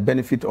who have the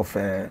benefit of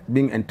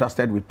being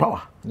entrusted with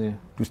power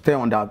to stay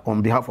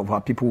on behalf of our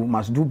people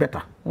must do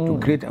better to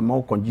create a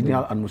more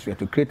congenial atmosphere,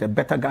 to create a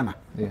better Ghana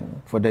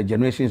for the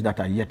generations that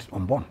are yet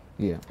unborn.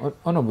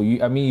 Honorable,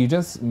 you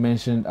just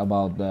mentioned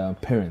about the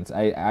parents.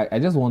 I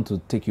just want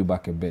to take you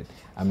back a bit.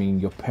 I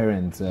mean, your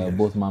parents,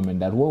 both mom and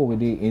dad, what were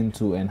they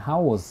into, and how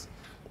was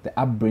the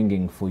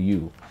upbringing for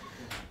you?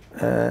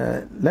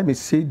 Let me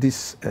say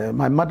this.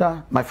 My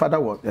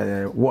father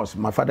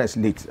is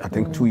late. I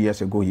think 2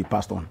 years ago he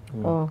passed on.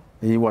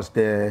 He was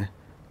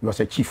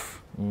a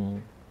chief.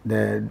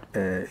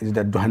 Is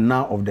the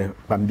Dohana of the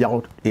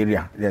Bambiao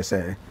area. There's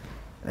a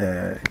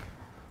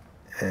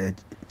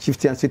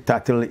chieftaincy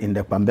title in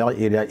the Bambiao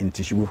area in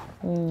Tishibu.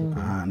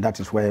 And that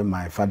is where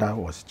my father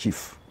was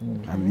chief.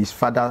 His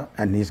father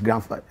and his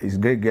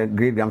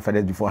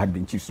great-grandfather before had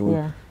been chief.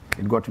 So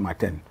it got to my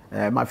turn.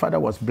 My father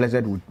was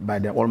blessed by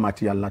the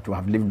Almighty Allah to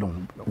have lived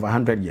on over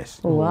 100 years.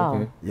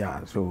 Wow.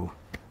 Yeah, so,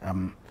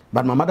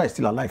 but my mother is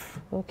still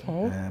alive.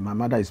 My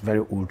mother is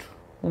very old.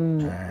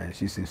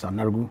 She's in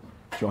Sagnarigu.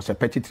 She was a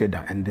petty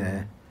trader.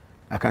 And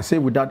I can say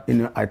without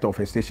any item of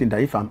hesitation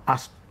that if I'm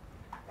asked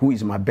who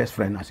is my best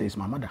friend, I say it's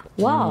my mother.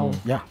 Wow.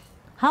 Yeah.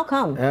 How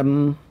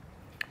come?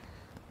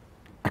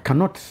 I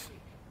cannot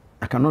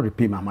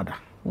repay my mother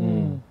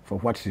for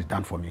what she's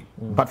done for me.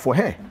 But for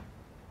her,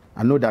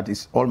 I know that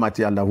it's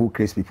Almighty Allah who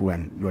creates people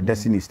and your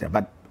destiny is there.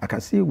 But I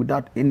can say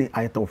without any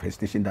iota of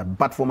hesitation that,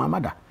 but for my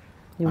mother,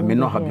 I may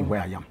not have been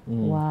where I am.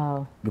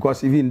 Wow.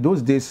 Because even in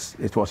those days,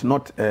 it was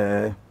not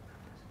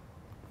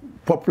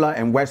popular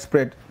and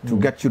widespread to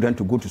get children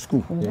to go to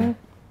school.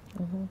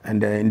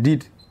 And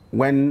indeed,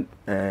 when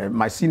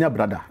my senior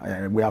brother,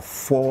 we're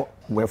four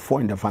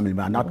in the family,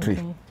 but not 3.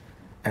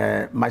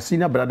 My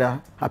senior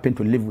brother happened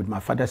to live with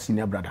my father's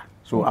senior brother.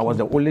 So I was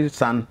the only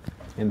son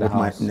in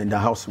the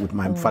house with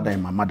my father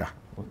and my mother.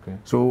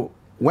 So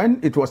when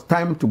it was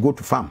time to go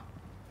to farm,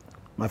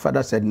 my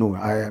father said, no,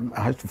 I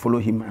had to follow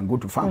him and go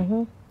to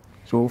farm.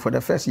 So for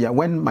the first year,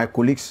 when my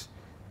colleagues,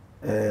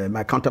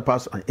 my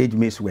counterparts and age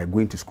mates were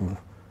going to school,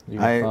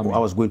 I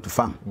was going to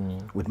farm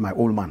with my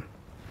old man.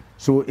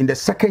 So in the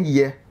second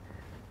year,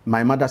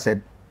 my mother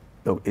said,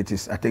 oh, I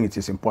think it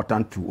is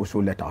important to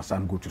also let our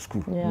son go to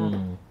school.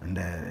 And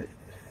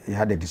he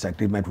had a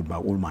disagreement with my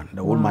old man.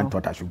 The old man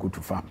thought I should go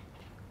to farm.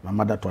 My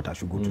mother thought I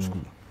should go to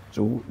school.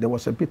 So there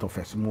was a bit of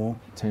a small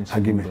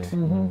argument.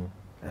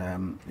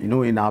 You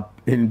know,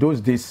 in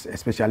those days,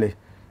 especially,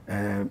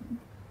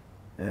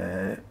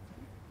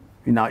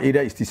 in our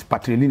area, it is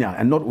patrilineal,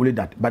 and not only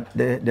that, but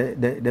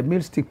the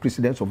males take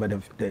precedence over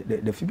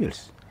the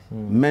females.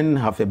 Men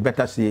have a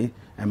better say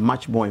and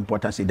much more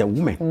important say than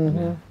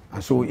women.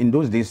 And so in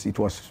those days, it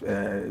was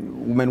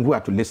women who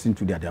had to listen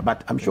to their dad.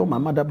 But I'm sure my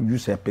mother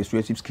used her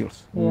persuasive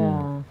skills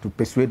to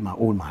persuade my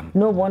old man.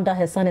 No wonder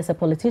her son is a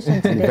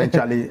politician today.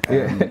 Eventually,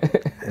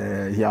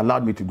 he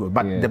allowed me to go.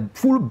 But the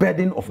full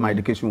burden of my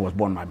education was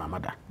borne by my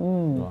mother.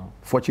 Wow.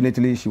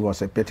 Fortunately, she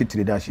was a petty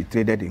trader. She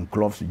traded in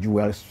cloths,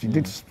 jewels. She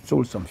did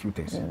sold some few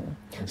things.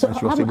 So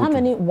how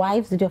many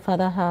wives did your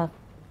father have?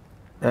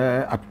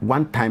 At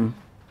one time,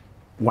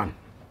 one.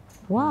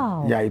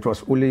 Wow. Yeah, it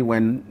was only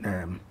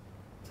when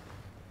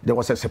there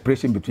was a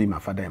separation between my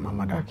father and my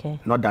mother. Okay.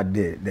 Not that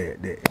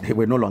they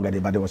were no longer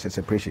there, but there was a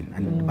separation,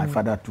 and my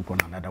father took on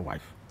another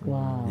wife.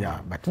 Wow. Yeah,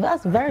 but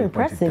that's very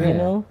impressive, you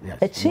know. Yes,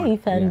 a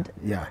chief, and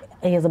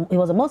he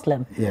was a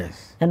Muslim.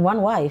 Yes. And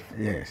one wife.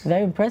 Yes.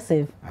 Very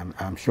impressive.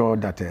 I'm sure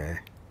that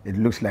it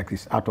looks like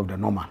it's out of the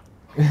normal.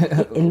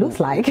 It looks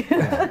like.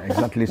 Yeah,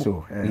 exactly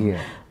so.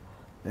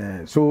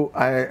 So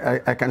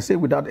I can say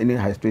without any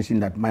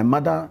hesitation that my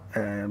mother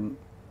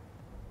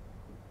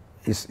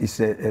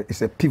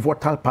is a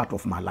pivotal part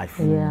of my life.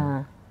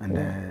 Yeah.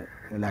 And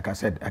like I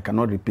said, I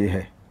cannot repay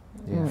her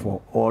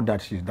for all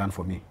that she's done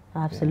for me.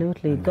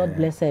 Absolutely. And, God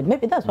bless her.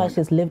 Maybe that's why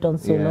she's lived on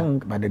so long.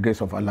 By the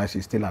grace of Allah,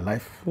 she's still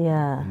alive.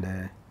 Yeah.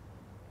 And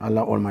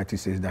Allah Almighty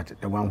says that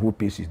the one who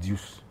pays his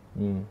dues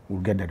will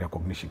get the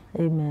recognition.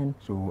 Amen.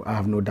 So I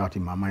have no doubt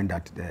in my mind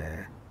that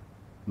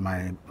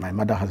my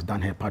mother has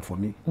done her part for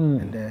me.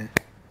 And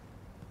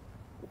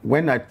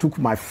when I took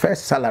my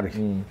first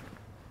salary,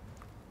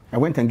 I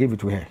went and gave it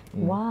to her.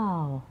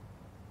 Wow.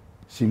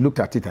 She looked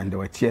at it and there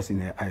were tears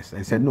in her eyes.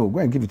 I said, no, go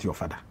and give it to your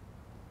father.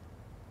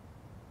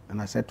 And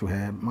I said to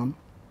her, Mom,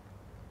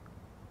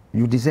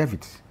 you deserve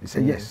it. She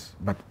said, yes,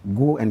 but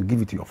go and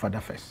give it to your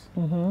father first.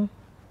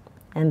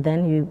 And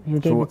then you gave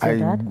it to your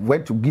dad? So I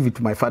went to give it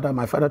to my father.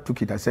 My father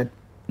took it. I said,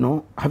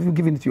 no, have you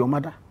given it to your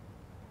mother?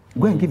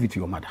 Go and give it to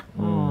your mother.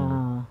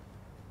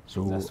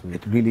 So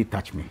it really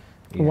touched me.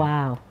 Yeah.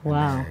 Wow,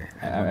 wow.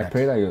 I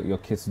pray that your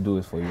kids do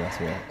it for you as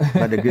well.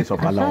 By the grace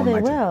of Allah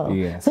Almighty. They will.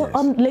 Yes, so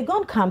on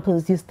Legon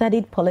campus, you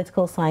studied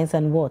political science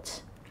and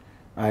what?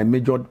 I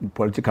majored in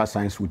political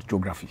science with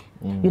geography.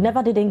 You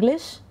never did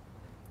English?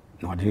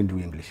 No, I didn't do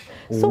English.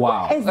 So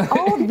where is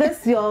all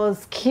this your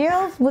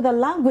skills with the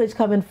language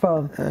coming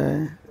from?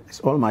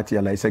 It's Almighty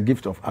Allah. It's a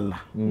gift of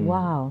Allah.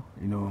 Wow.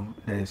 You know,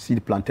 the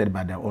seed planted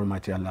by the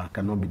Almighty Allah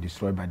cannot be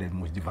destroyed by the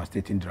most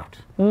devastating drought.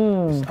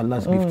 It's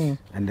Allah's gift.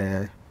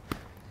 And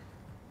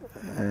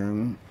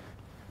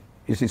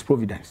it's his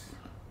providence.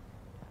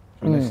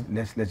 So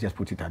let's just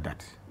put it at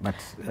that. But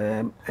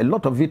a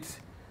lot of it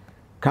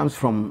comes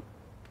from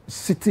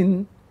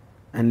sitting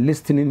and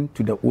listening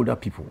to the older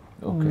people.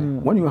 Okay.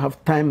 When you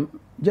have time,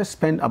 just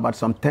spend about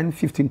some 10,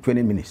 15,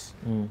 20 minutes.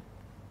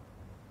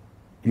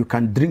 You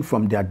can drink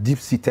from their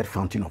deep-seated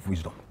fountain of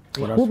wisdom.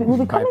 We'll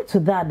be coming to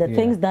that, the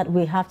things that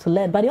we have to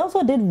learn. But you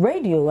also did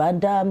radio,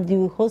 and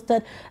you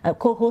co-hosted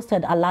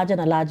Alhaji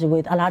and Alhaji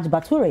with Alhaji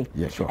Bature.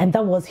 Yeah, sure. And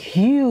that was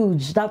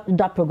huge.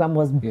 That program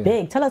was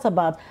big. Tell us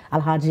about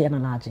Alhaji and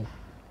Alhaji.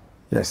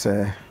 Yes,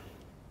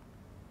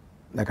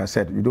 like I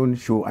said, you don't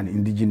show an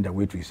indigene the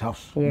way to his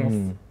house. Yes.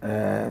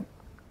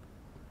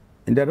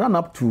 In the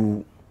run-up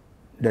to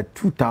the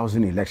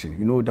 2000 election,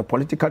 you know, the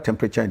political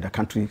temperature in the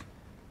country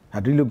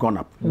had really gone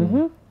up.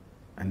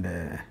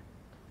 And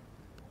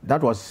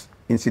that was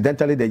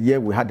incidentally the year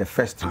we had the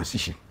first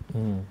transition.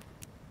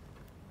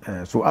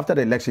 So after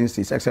the elections,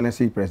 His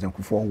Excellency President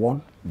Kufuor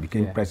won,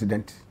 became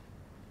president.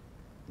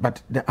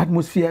 But the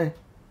atmosphere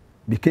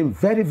became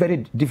very,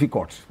 very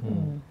difficult.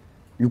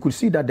 You could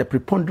see that the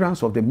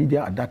preponderance of the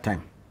media at that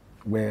time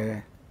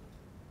were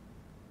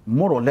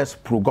more or less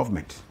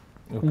pro-government.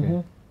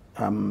 Okay.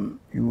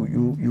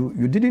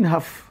 You didn't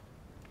have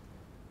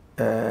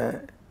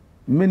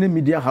many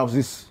media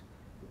houses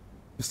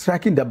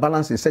striking the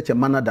balance in such a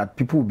manner that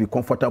people would be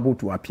comfortable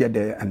to appear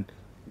there and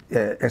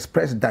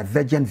express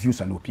divergent views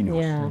and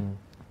opinions.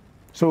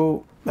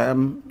 So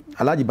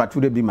Alhaji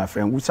Bature being my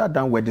friend, we sat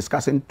down, we were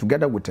discussing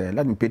together with,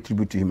 let me pay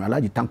tribute to him,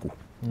 Alhaji Tanko.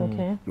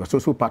 Okay. He was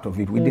also part of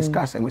it. We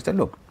discussed and we said,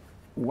 look,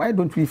 why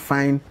don't we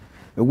find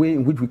a way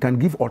in which we can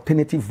give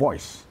alternative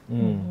voice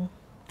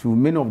to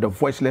many of the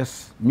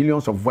voiceless,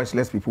 millions of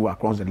voiceless people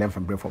across the length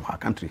and breadth of our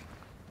country,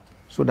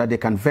 so that they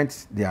can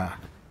vent their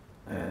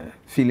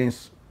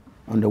feelings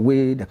on the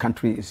way the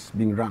country is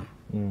being run.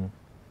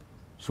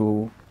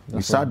 So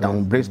we sat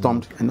down,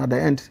 brainstormed, and at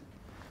the end,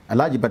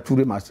 Alhaji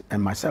Bature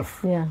and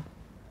myself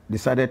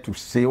decided to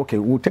say, okay,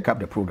 we'll take up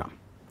the program.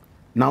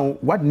 Now,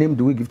 what name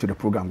do we give to the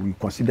program? We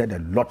considered a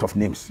lot of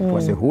names. It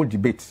was a whole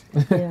debate.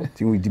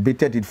 So we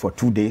debated it for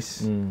 2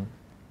 days.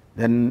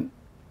 Then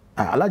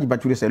Alhaji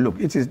Bature said, look,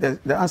 it is the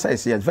answer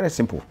is here. It's very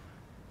simple.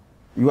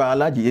 You are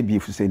Alhaji A.B.A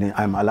Fuseini,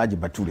 I'm Alhaji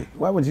Bature.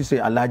 Why would you say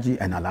Alhaji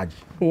and Alhaji?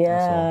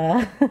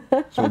 Yeah.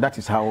 So that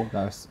is how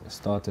that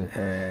started.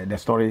 The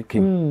story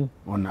came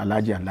on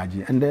Alhaji and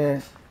Alhaji.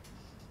 And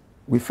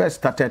we first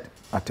started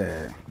at,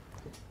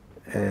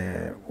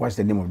 what's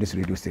the name of this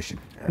radio station?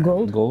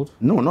 Gold? Gold?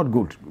 No, not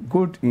Gold.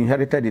 Gold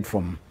inherited it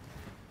from,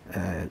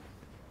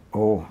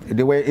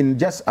 they were in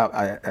just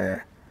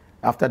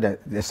after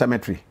the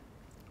cemetery,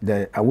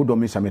 the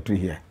Adunyame cemetery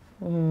here.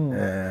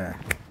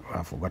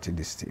 I've forgotten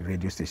this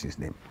radio station's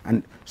name.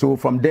 And so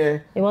from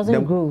there... It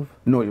wasn't Groove?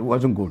 No, it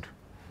wasn't Gold.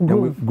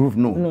 Groove?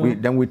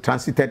 Then we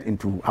transited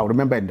into, I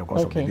remember in the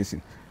course of the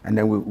listen. And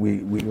then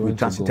we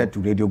transited to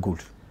Radio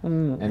Gold.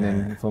 And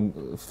then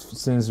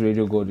since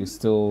Radio Gold is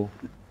still...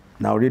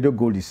 Now Radio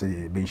Gold is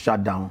being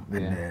shut down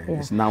and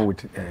it's now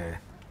with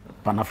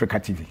Pan-Africa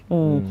TV.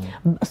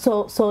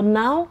 So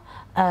now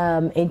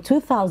in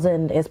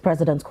 2000 is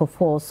President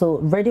Kufuor, so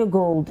Radio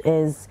Gold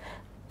is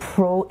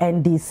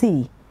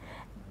pro-NDC,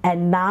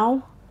 and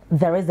now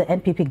there is the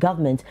NPP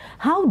government.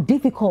 How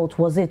difficult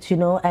was it,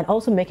 and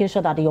also making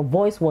sure that your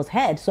voice was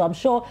heard? So I'm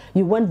sure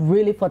you went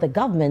really for the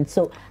government.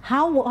 So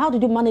how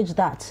did you manage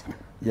that?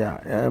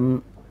 Yeah,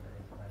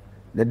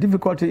 the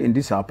difficulty in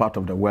this part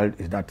of the world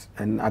is that,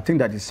 and I think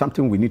that is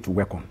something we need to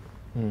work on.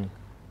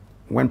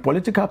 When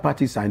political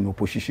parties are in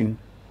opposition,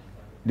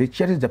 they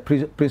cherish the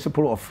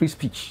principle of free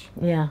speech.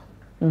 Yeah.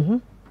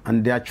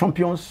 And they are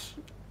champions,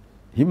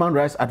 human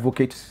rights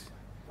advocates,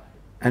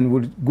 and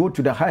will go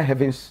to the high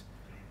heavens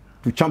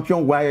to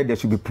champion why there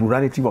should be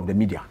plurality of the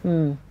media.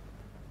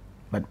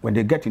 But when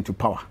they get into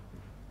power,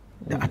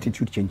 the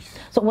attitude changes.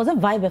 So was it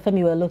Vibe FM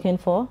you were looking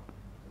for?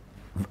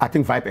 I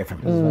think Vibe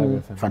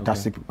FM.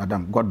 Fantastic, okay.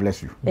 Madam. God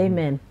bless you.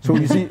 Amen. So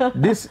you see,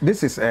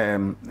 this is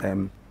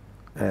the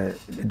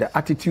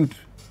attitude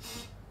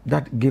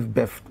that give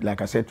birth,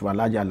 like I said, to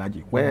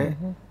Alaji, where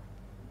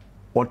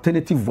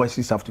alternative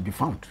voices have to be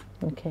found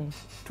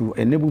to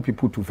enable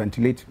people to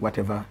ventilate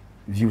whatever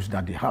views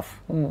that they have.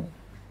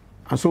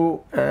 And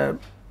so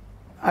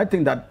I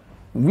think that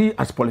we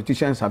as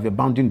politicians have a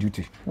bounden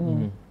duty.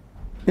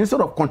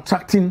 Instead of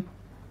contracting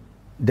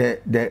the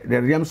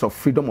realms of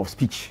freedom of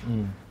speech,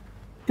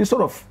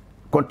 instead of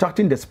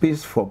contracting the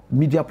space for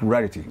media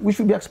plurality, we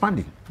should be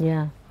expanding.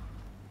 Yeah.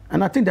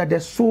 And I think that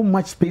there's so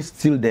much space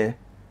still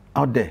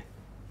out there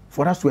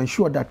for us to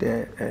ensure that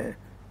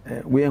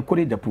we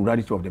encourage the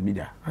plurality of the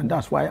media. And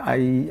that's why I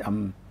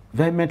am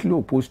vehemently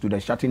opposed to the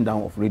shutting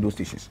down of radio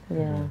stations.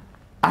 Yeah.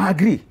 I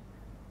agree.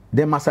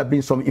 There must have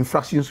been some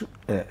infractions,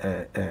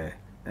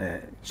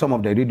 some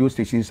of the radio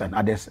stations and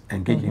others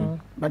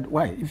engaging. But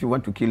why? If you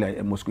want to kill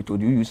a mosquito,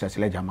 do you use a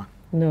sledgehammer?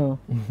 No.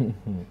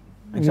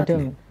 Exactly.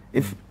 You don't.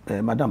 If,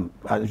 madam,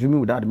 assuming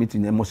without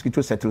admitting, a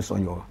mosquito settles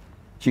on your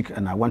cheek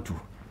and I want to,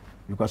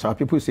 because our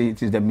people say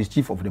it is the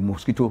mischief of the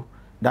mosquito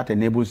that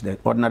enables the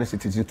ordinary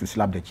citizens to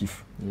slap the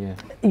chief. Yeah.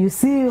 You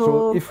see,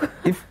 so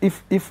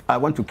if I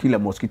want to kill a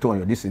mosquito on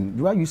your distance,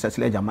 do I use a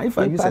sledgehammer? If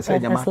I use a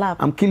sledgehammer,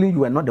 I'm killing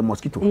you and not the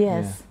mosquito.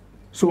 Yes. Yeah.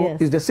 So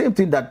it's the same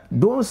thing that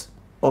those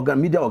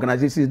media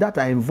organizations that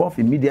are involved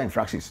in media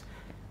infractions,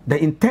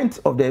 the intent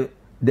of the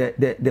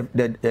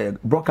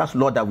broadcast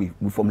law that we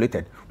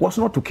formulated was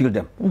not to kill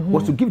them,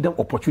 was to give them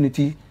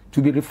opportunity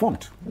to be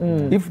reformed.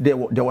 If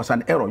there was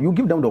an error, you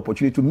give them the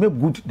opportunity to make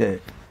good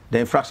the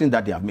infraction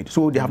that they have made.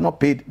 So they have not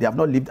paid, they have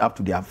not lived up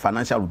to their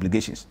financial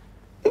obligations.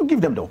 You give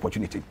them the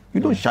opportunity. You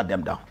don't shut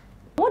them down.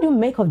 What do you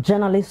make of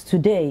journalists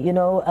today?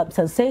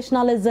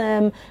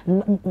 Sensationalism,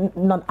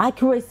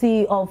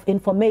 non-accuracy of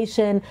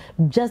information,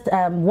 just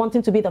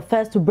wanting to be the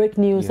first to break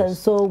news, and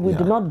so we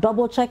do not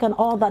double check and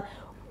all that.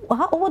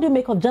 What do you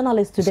make of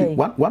journalists today? See,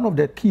 one of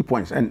the key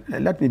points, and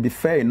let me be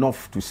fair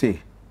enough to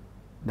say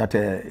that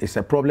it's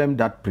a problem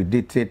that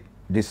predated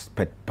this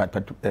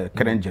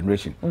current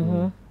generation.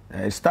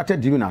 It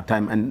started during our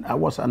time, and I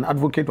was an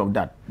advocate of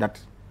that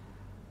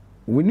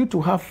we need to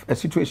have a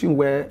situation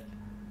where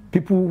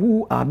people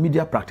who are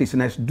media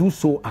practitioners do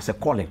so as a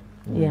calling.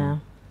 Yeah.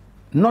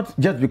 Not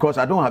just because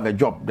I don't have a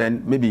job,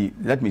 then maybe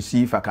let me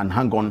see if I can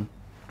hang on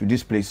to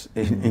this place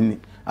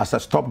as a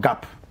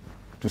stopgap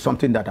to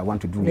something that I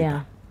want to do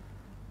later.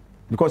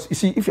 Because you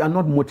see, if you are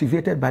not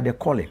motivated by the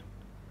calling,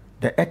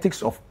 the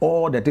ethics of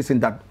all the things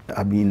that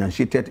have been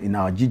enunciated in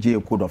our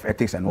GJA code of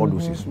ethics and all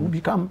those things will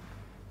become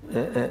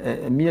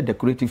a mere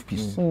decorative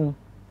piece.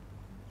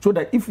 So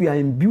that if we are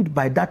imbued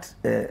by that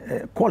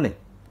calling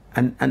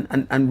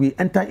and we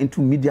enter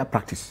into media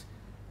practice,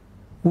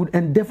 we would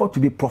endeavor to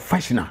be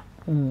professional.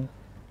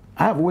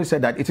 I have always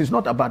said that it is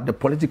not about the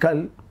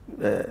political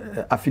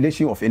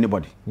affiliation of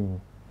anybody.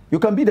 You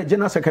can be the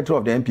general secretary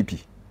of the NPP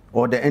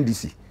or the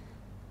NDC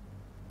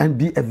and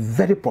be a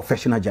very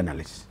professional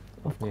journalist.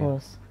 Of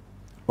course.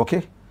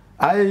 Okay?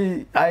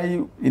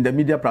 I in the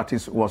media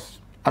practice was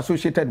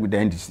associated with the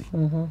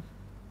NDC.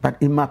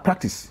 But in my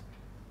practice,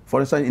 for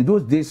instance, in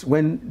those days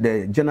when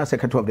the general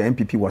secretary of the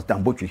NPP was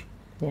Dambotwe,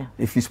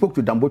 if he spoke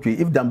to Dambotwe,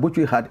 if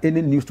Dambotwe had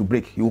any news to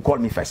break, he would call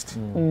me first.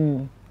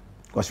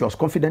 Because he was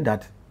confident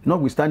that,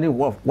 notwithstanding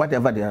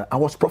whatever I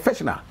was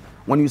professional.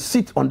 When you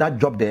sit on that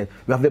job there,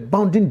 you have a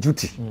bounden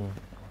duty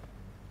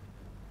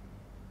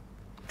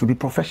to be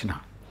professional.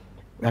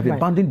 You have a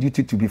bounden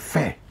duty to be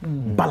fair,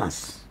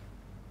 balanced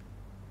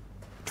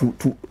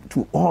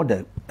to all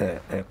the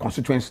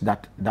constituents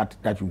that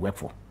you work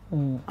for.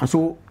 And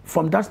so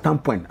from that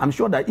standpoint, I'm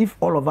sure that if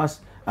all of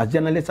us as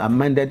journalists are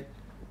minded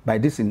by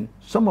this, in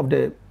some of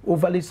the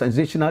overly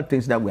sensational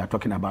things that we are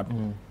talking about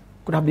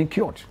could have been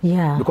cured.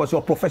 Yeah. Because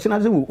your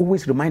professionalism will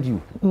always remind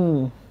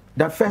you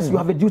that first you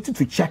have a duty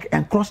to check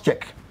and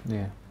cross-check.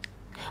 Yeah.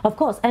 Of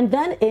course. And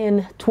then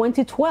in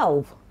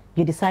 2012,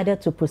 you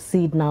decided to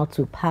proceed now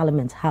to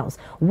Parliament House.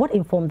 What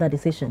informed that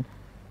decision?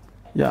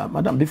 Yeah,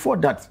 madam, before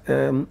that,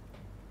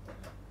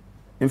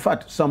 In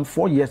fact, some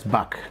 4 years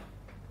back,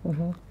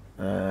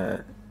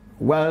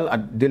 while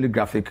at Daily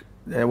Graphic,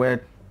 there were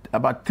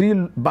about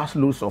 3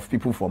 busloads of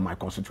people from my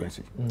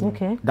constituency.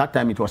 Okay. That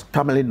time it was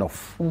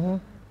Tamale-North. And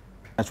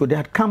so they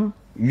had come,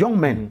 young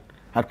men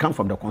had come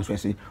from the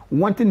constituency,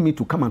 wanting me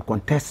to come and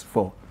contest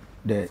for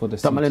the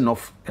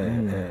Tamale-North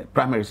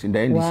primaries in the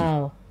NDC.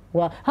 Wow.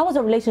 Wow. How was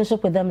the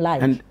relationship with them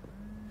like? And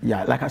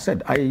yeah, like I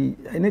said,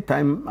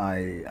 anytime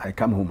I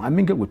come home, I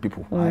mingle with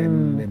people.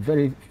 I'm a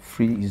very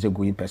free,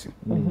 easygoing person.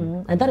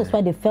 And that is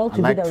why they felt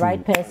to be the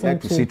right person. I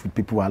like to sit with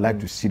people. I like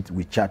to sit,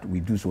 we chat,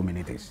 we do so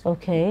many things.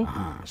 Okay.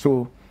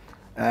 So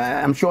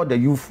I'm sure the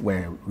youth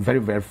were very,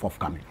 very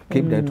forthcoming.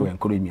 Came there to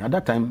encourage me. At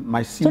that time,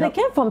 my senior... So they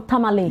came from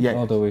Tamale? Yeah.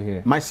 All the way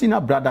here. My senior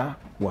brother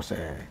was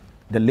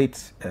the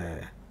late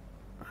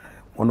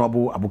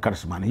Honorable Abukar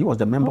Sumani. He was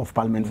the member of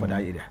parliament for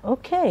that area.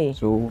 Okay.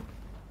 So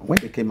when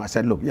they came, I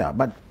said, look, yeah,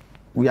 but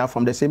we are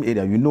from the same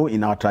area. You know,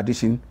 in our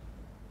tradition,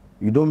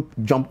 you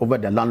don't jump over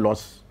the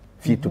landlord's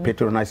feet to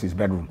patronize his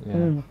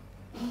bedroom.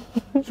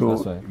 So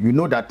right. You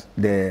know that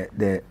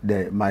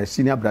my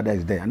senior brother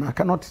is there, and I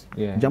cannot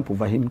jump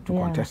over him to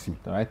contest him.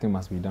 The right thing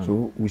must be done.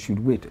 So we should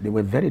wait. They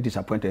were very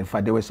disappointed. In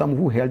fact, there were some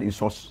who held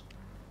insults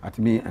at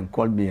me and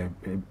called me a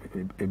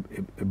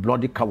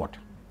bloody coward,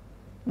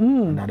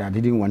 and that I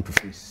didn't want to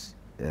face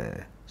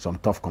some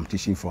tough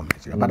competition from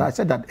it. But I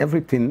said that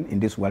everything in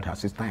this world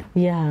has its time.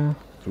 Yeah.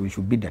 So we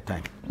should beat the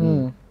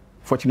time.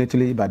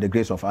 Fortunately, by the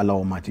grace of Allah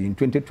Almighty, in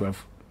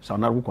 2012,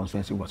 Sagnarigu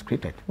constituency was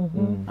created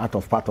out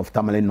of part of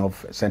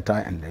Tamale-North Center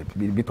and a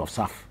bit of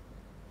South.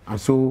 And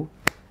so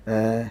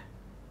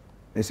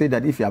they say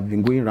that if you have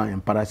been going around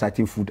and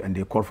parasiting food and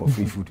they call for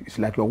free food, it's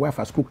like your wife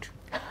has cooked.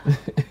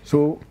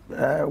 So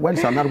when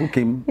Sagnarigu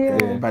came,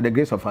 by the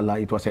grace of Allah,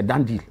 it was a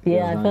done deal.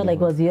 Yeah, I felt like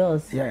it was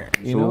yours. Yeah.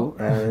 So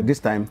this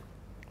time,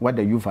 what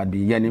the youth had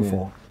been yearning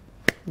for,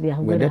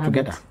 we're there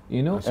together.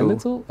 You know,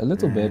 so, a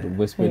little bit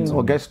whispering.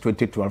 August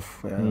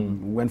 2012,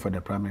 went for the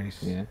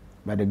primaries.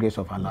 By the grace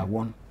of Allah,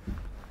 won.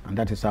 And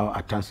that is how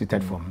I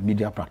transited from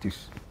media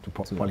practice to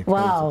politics.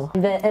 Wow.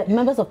 The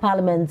members of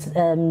parliament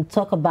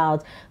talk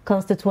about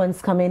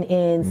constituents coming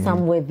in,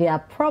 some with their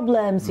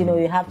problems. You know,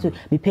 you have to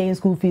be paying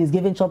school fees,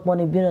 giving chop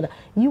money.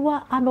 You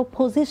are an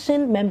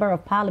opposition member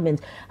of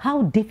parliament.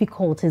 How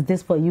difficult is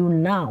this for you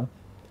now?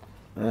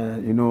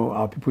 You know,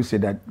 our people say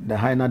that the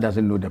hyena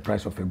doesn't know the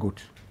price of a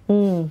goat.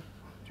 You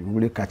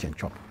really catch and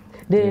chop.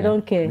 They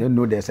don't care. They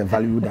know there's a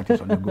value that is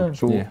on the goat.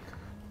 So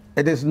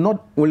it is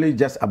not only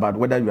just about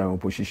whether you are an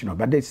opposition,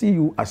 but they see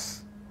you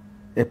as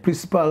a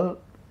principal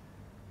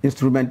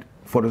instrument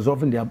for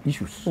resolving their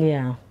issues.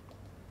 Yeah.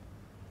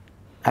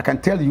 I can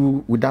tell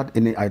you without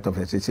any height of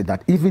hesitation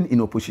that even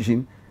in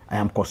opposition, I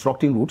am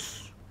constructing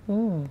roads.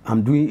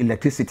 I'm doing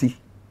electricity.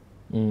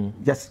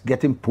 Just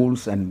getting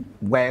poles and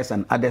wires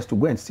and others to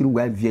go and still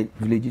wire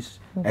villages,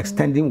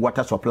 extending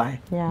water supply,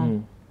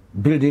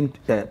 building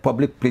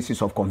public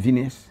places of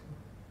convenience,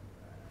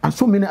 and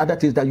so many other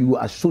things that you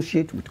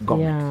associate with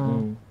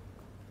government.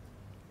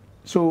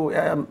 So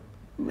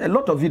a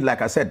lot of it,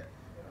 like I said,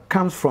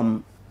 comes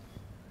from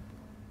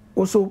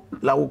also,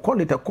 I will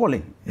call it a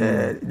calling,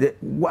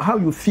 how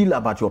you feel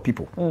about your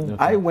people.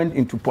 I went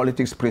into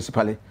politics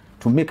principally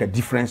to make a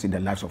difference in the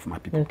lives of my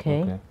people.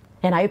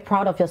 And are you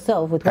proud of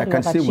yourself with what you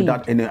have achieved? I can say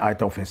without any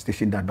iota of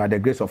hesitation that by the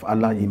grace of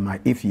Allah in my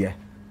 8th year,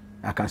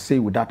 I can say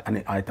without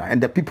any iota.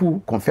 And the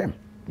people confirm.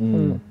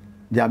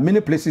 There are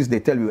many places they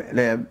tell you,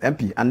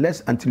 MP,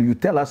 until you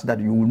tell us that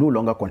you will no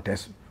longer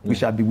contest, we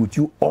shall be with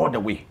you all the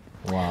way.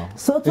 Wow.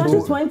 So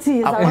 2020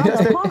 is around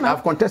the corner.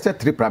 I've contested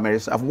 3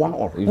 primaries. I've won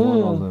all. You've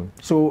won all of them.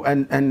 So,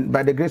 and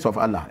by the grace of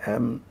Allah,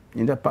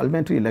 in the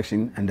parliamentary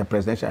election and the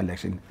presidential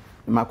election,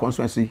 in my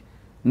constituency,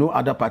 no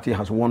other party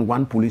has won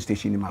 1 police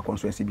station in my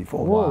constituency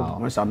before.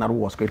 When Sagnarigu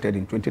was created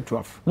in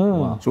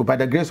 2012. So by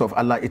the grace of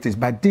Allah, it is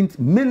by dint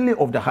mainly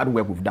of the hard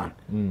work we've done.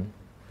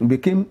 We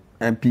became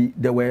MP.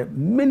 There were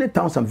many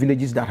towns and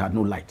villages that had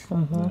no light.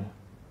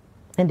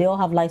 And they all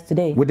have lights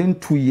today. Within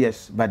 2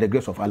 years, by the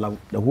grace of Allah,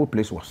 the whole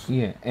place was,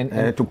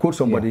 and to quote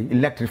somebody,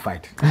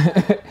 electrified.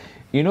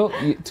 You know,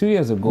 2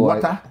 years ago,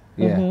 water.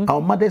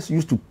 Our mothers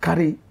used to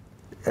carry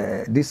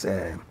this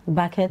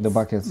buckets. The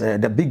buckets.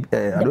 The big,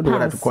 I don't know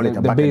what to call it,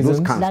 a bucket, those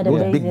cans,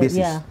 those big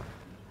basins.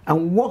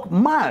 And walk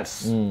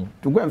miles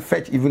to go and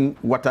fetch even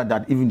water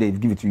that even they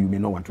give it to you, you may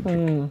not want to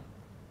drink.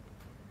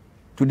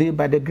 Today,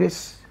 by the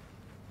grace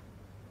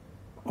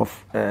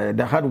of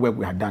the hard work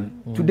we had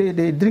done, today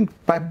they drink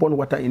pipe-borne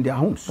water in their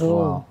homes.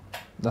 Wow,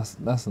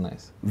 that's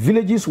nice.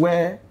 Villages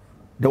where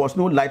there was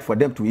no light for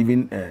them to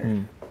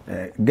even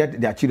get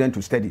their children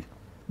to study.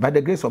 By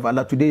the grace of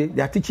Allah, today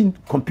they are teaching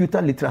computer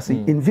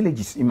literacy in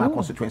villages in my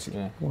constituency.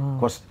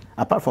 Because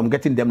apart from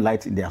getting them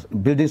light in their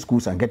building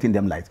schools and getting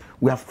them light,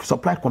 we have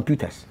supplied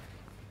computers.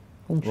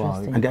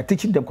 Interesting. And they are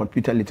teaching them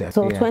computer literacy.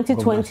 So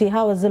 2020,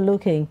 how is it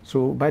looking?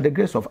 So by the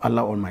grace of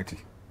Allah Almighty,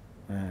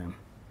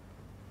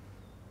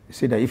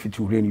 say that if it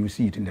will rain, you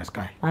see it in the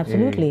sky.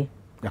 Absolutely.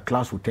 The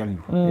clouds will tell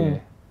you.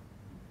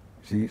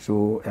 See,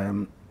 so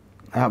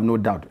I have no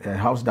doubt, a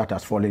house that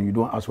has fallen, you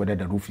don't ask whether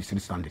the roof is still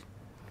standing.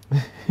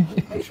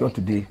 I'm sure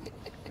today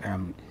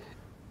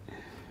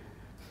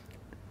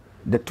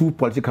the two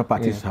political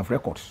parties have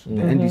records.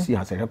 The NDC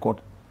has a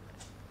record,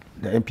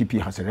 the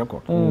MPP has a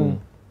record.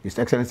 His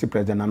Excellency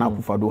President Nana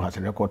Akufo-Addo has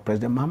a record,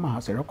 President Mahama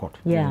has a record.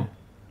 Yeah.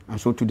 And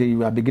so today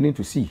you are beginning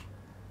to see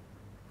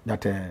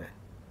that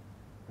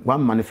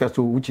one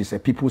manifesto, which is a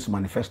people's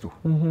manifesto,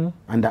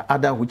 and the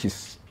other, which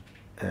is,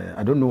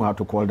 I don't know how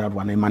to call that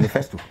one, a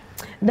manifesto.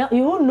 No,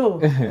 you won't know.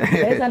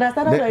 It's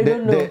understandable you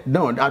don't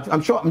know. No,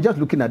 I'm sure, I'm just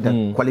looking at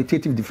the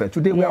qualitative difference.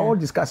 Today we are all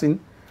discussing,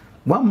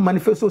 one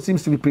manifesto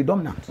seems to be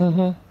predominant.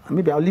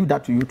 Maybe I'll leave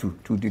that to you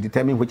to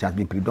determine which has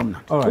been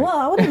predominant. All right. Well,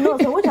 I wouldn't know,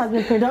 so which has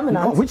been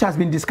predominant? No, which has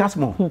been discussed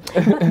more.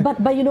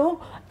 but you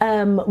know,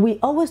 we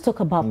always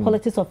talk about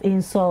politics of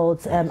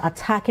insults,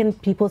 attacking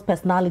people's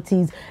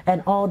personalities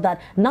and all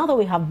that. Now that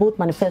we have both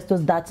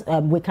manifestos that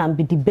we can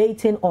be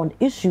debating on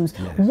issues,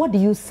 what do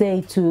you say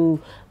to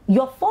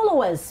your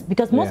followers?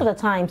 Because most of the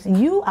times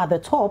you at the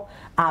top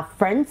are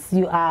friends,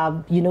 you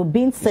are, you know,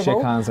 being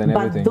civil, but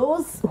everything.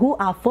 Those who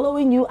are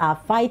following you are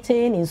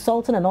fighting,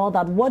 insulting and all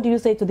that. What do you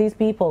say to these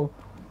people?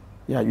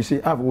 Yeah, you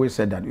see, I've always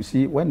said that. You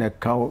see, when a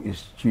cow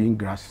is chewing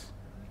grass,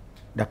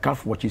 the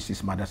calf watches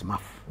its mother's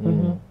mouth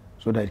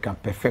so that it can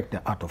perfect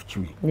the art of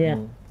chewing. Yeah.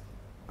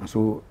 And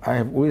so I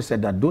have always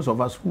said that those of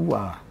us who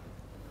are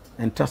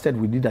entrusted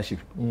with leadership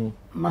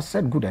must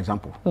set good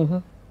example.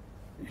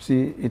 You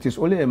see, it is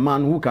only a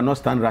man who cannot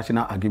stand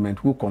rational argument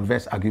who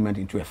converts argument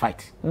into a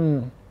fight.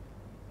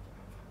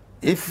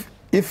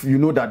 If you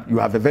know that you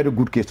have a very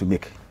good case to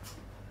make,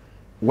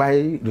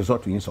 why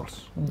resort to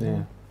insults?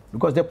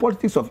 Because the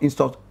politics of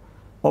insults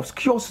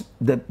obscures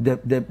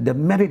the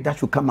merit that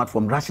should come out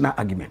from rational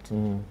argument.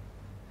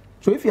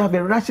 So if you have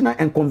a rational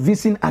and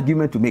convincing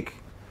argument to make,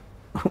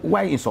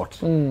 why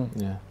insult?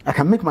 I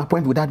can make my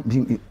point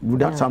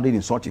without sounding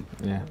insulting.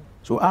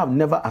 So I have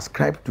never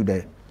ascribed to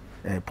the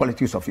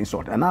politics of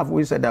insult. And I've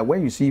always said that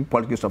when you see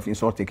politics of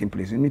insult taking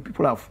place, I mean,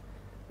 people have,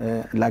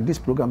 like this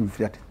program,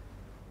 that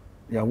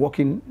they are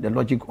walking the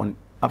logic on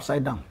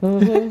upside down.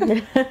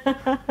 And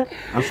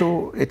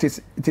so it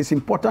is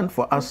important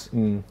for us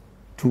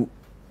to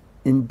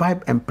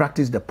imbibe and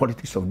practice the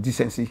politics of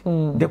decency,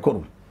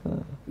 decorum.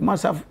 We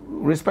must have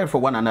respect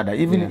for one another,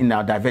 even in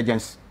our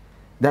divergence.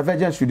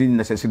 Divergence shouldn't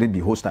necessarily be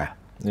hostile.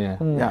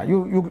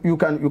 You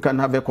can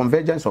have a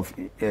convergence of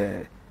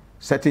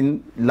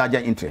certain larger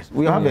interests.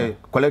 We have a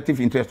collective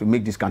interest to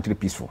make this country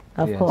peaceful.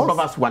 All of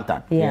us want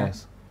that.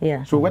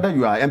 So whether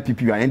you are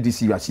MPP, you are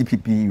NDC, you are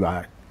CPP, you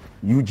are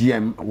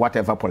UGM,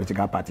 whatever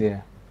political party,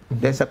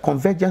 there's a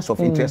convergence of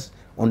interests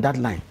on that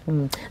line.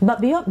 But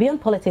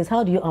beyond politics,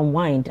 how do you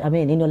unwind? I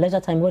mean, in your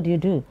leisure time, what do you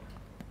do?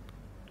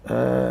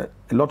 A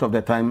lot of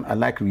the time, I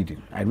like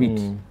reading. I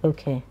read.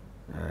 Okay.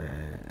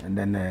 And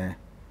then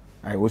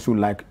I also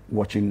like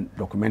watching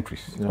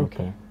documentaries.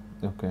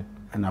 Okay.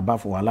 And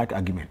above all, I like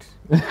arguments.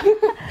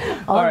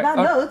 On that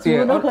note, we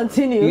will not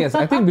continue. Yes,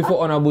 I think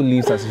before Honorable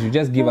leaves us, you should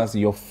just give us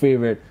your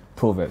favorite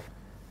proverb.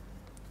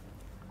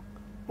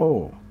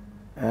 Oh,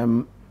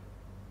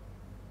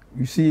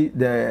 you see,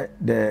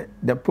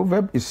 the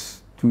proverb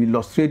is to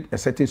illustrate a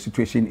certain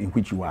situation in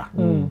which you are,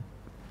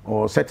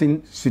 or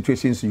certain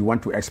situations you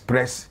want to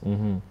express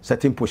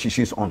certain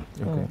positions on.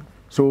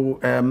 So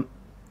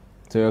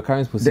your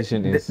current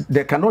position is?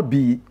 There cannot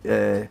be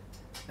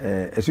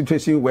a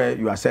situation where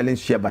you are selling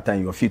shea butter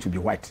and your feet to be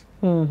white.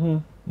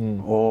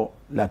 Or,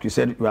 like you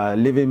said, you are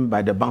living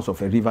by the banks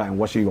of a river and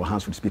washing your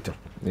hands with spittle.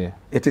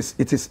 It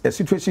is a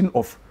situation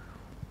of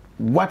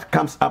what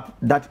comes up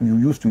that you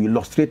use to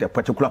illustrate a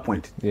particular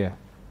point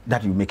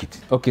that you make it.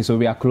 Okay, so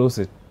we are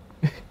closing.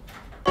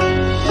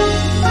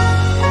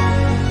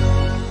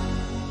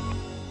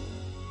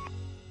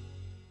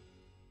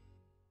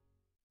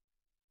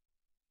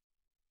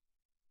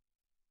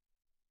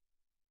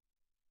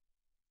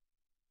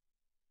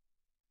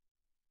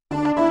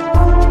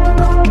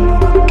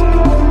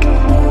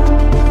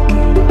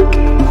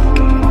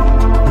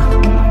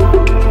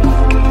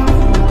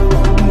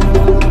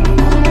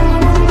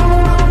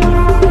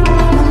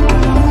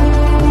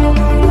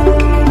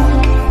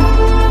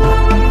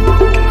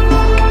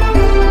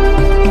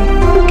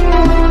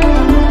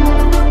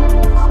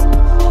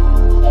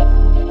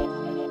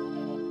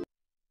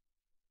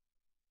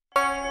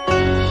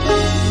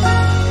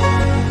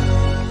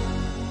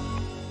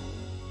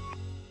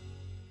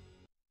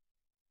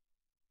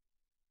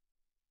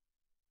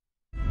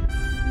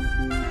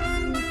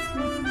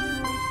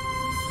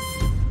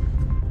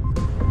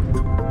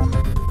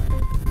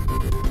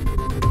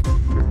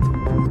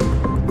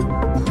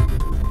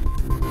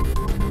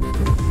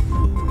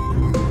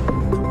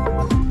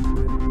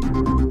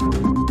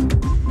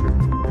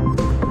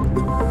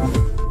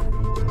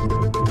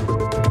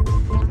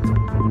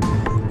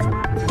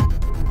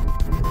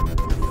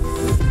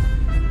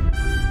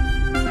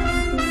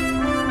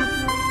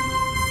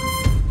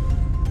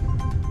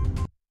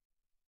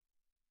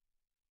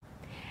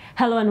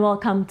 Hello and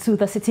welcome to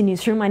the City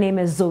Newsroom. My name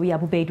is Zoe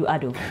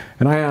Abubedu-Ado.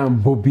 And I am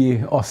Bobby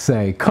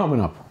Osei.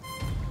 Coming up.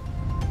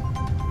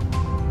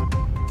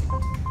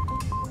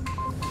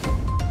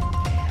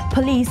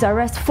 Police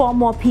arrest 4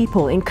 more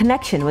people in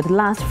connection with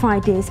last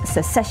Friday's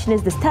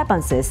secessionist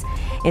disturbances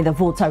in the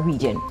Volta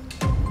region.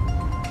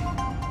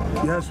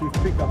 Yes, we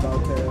picked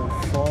about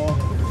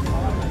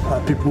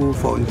 4 people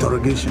for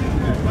interrogation.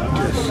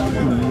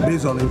 Yes,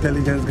 based on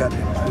intelligence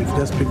gathering, we've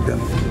just picked them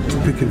to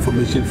pick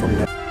information from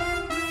them.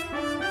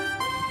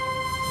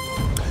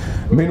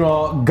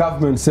 Meanwhile,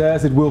 government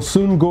says it will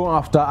soon go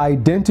after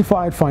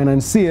identified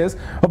financiers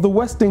of the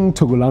Western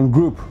Togoland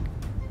group.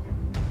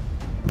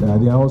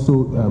 They are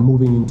also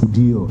moving in to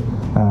deal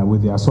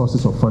with their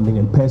sources of funding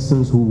and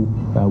persons who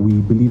we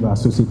believe are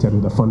associated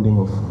with the funding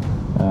of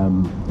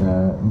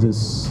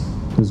this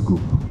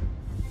group.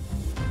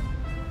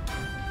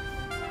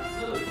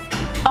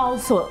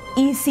 Also,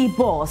 EC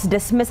boss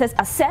dismisses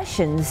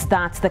assertions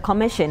that the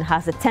commission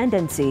has a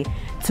tendency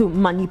to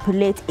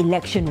manipulate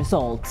election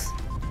results.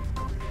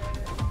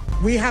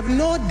 We have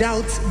no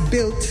doubt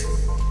built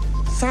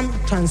some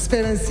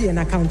transparency and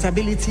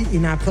accountability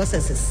in our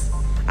processes.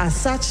 As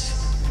such,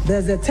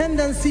 there's a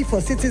tendency for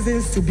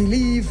citizens to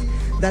believe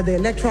that the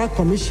Electoral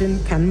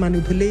Commission can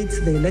manipulate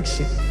the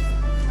election.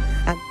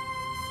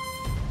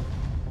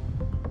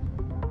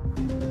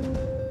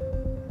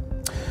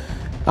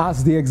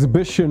 As the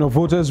exhibition of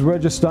voters'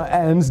 register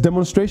ends,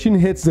 demonstration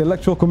hits the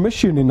Electoral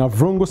Commission in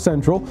Avrongo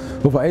Central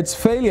over its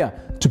failure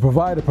to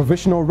provide a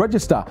provisional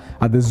register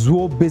at the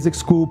Zuo Basic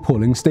School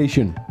polling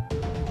station.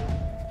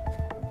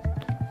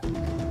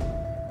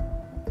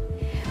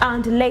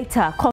 And later,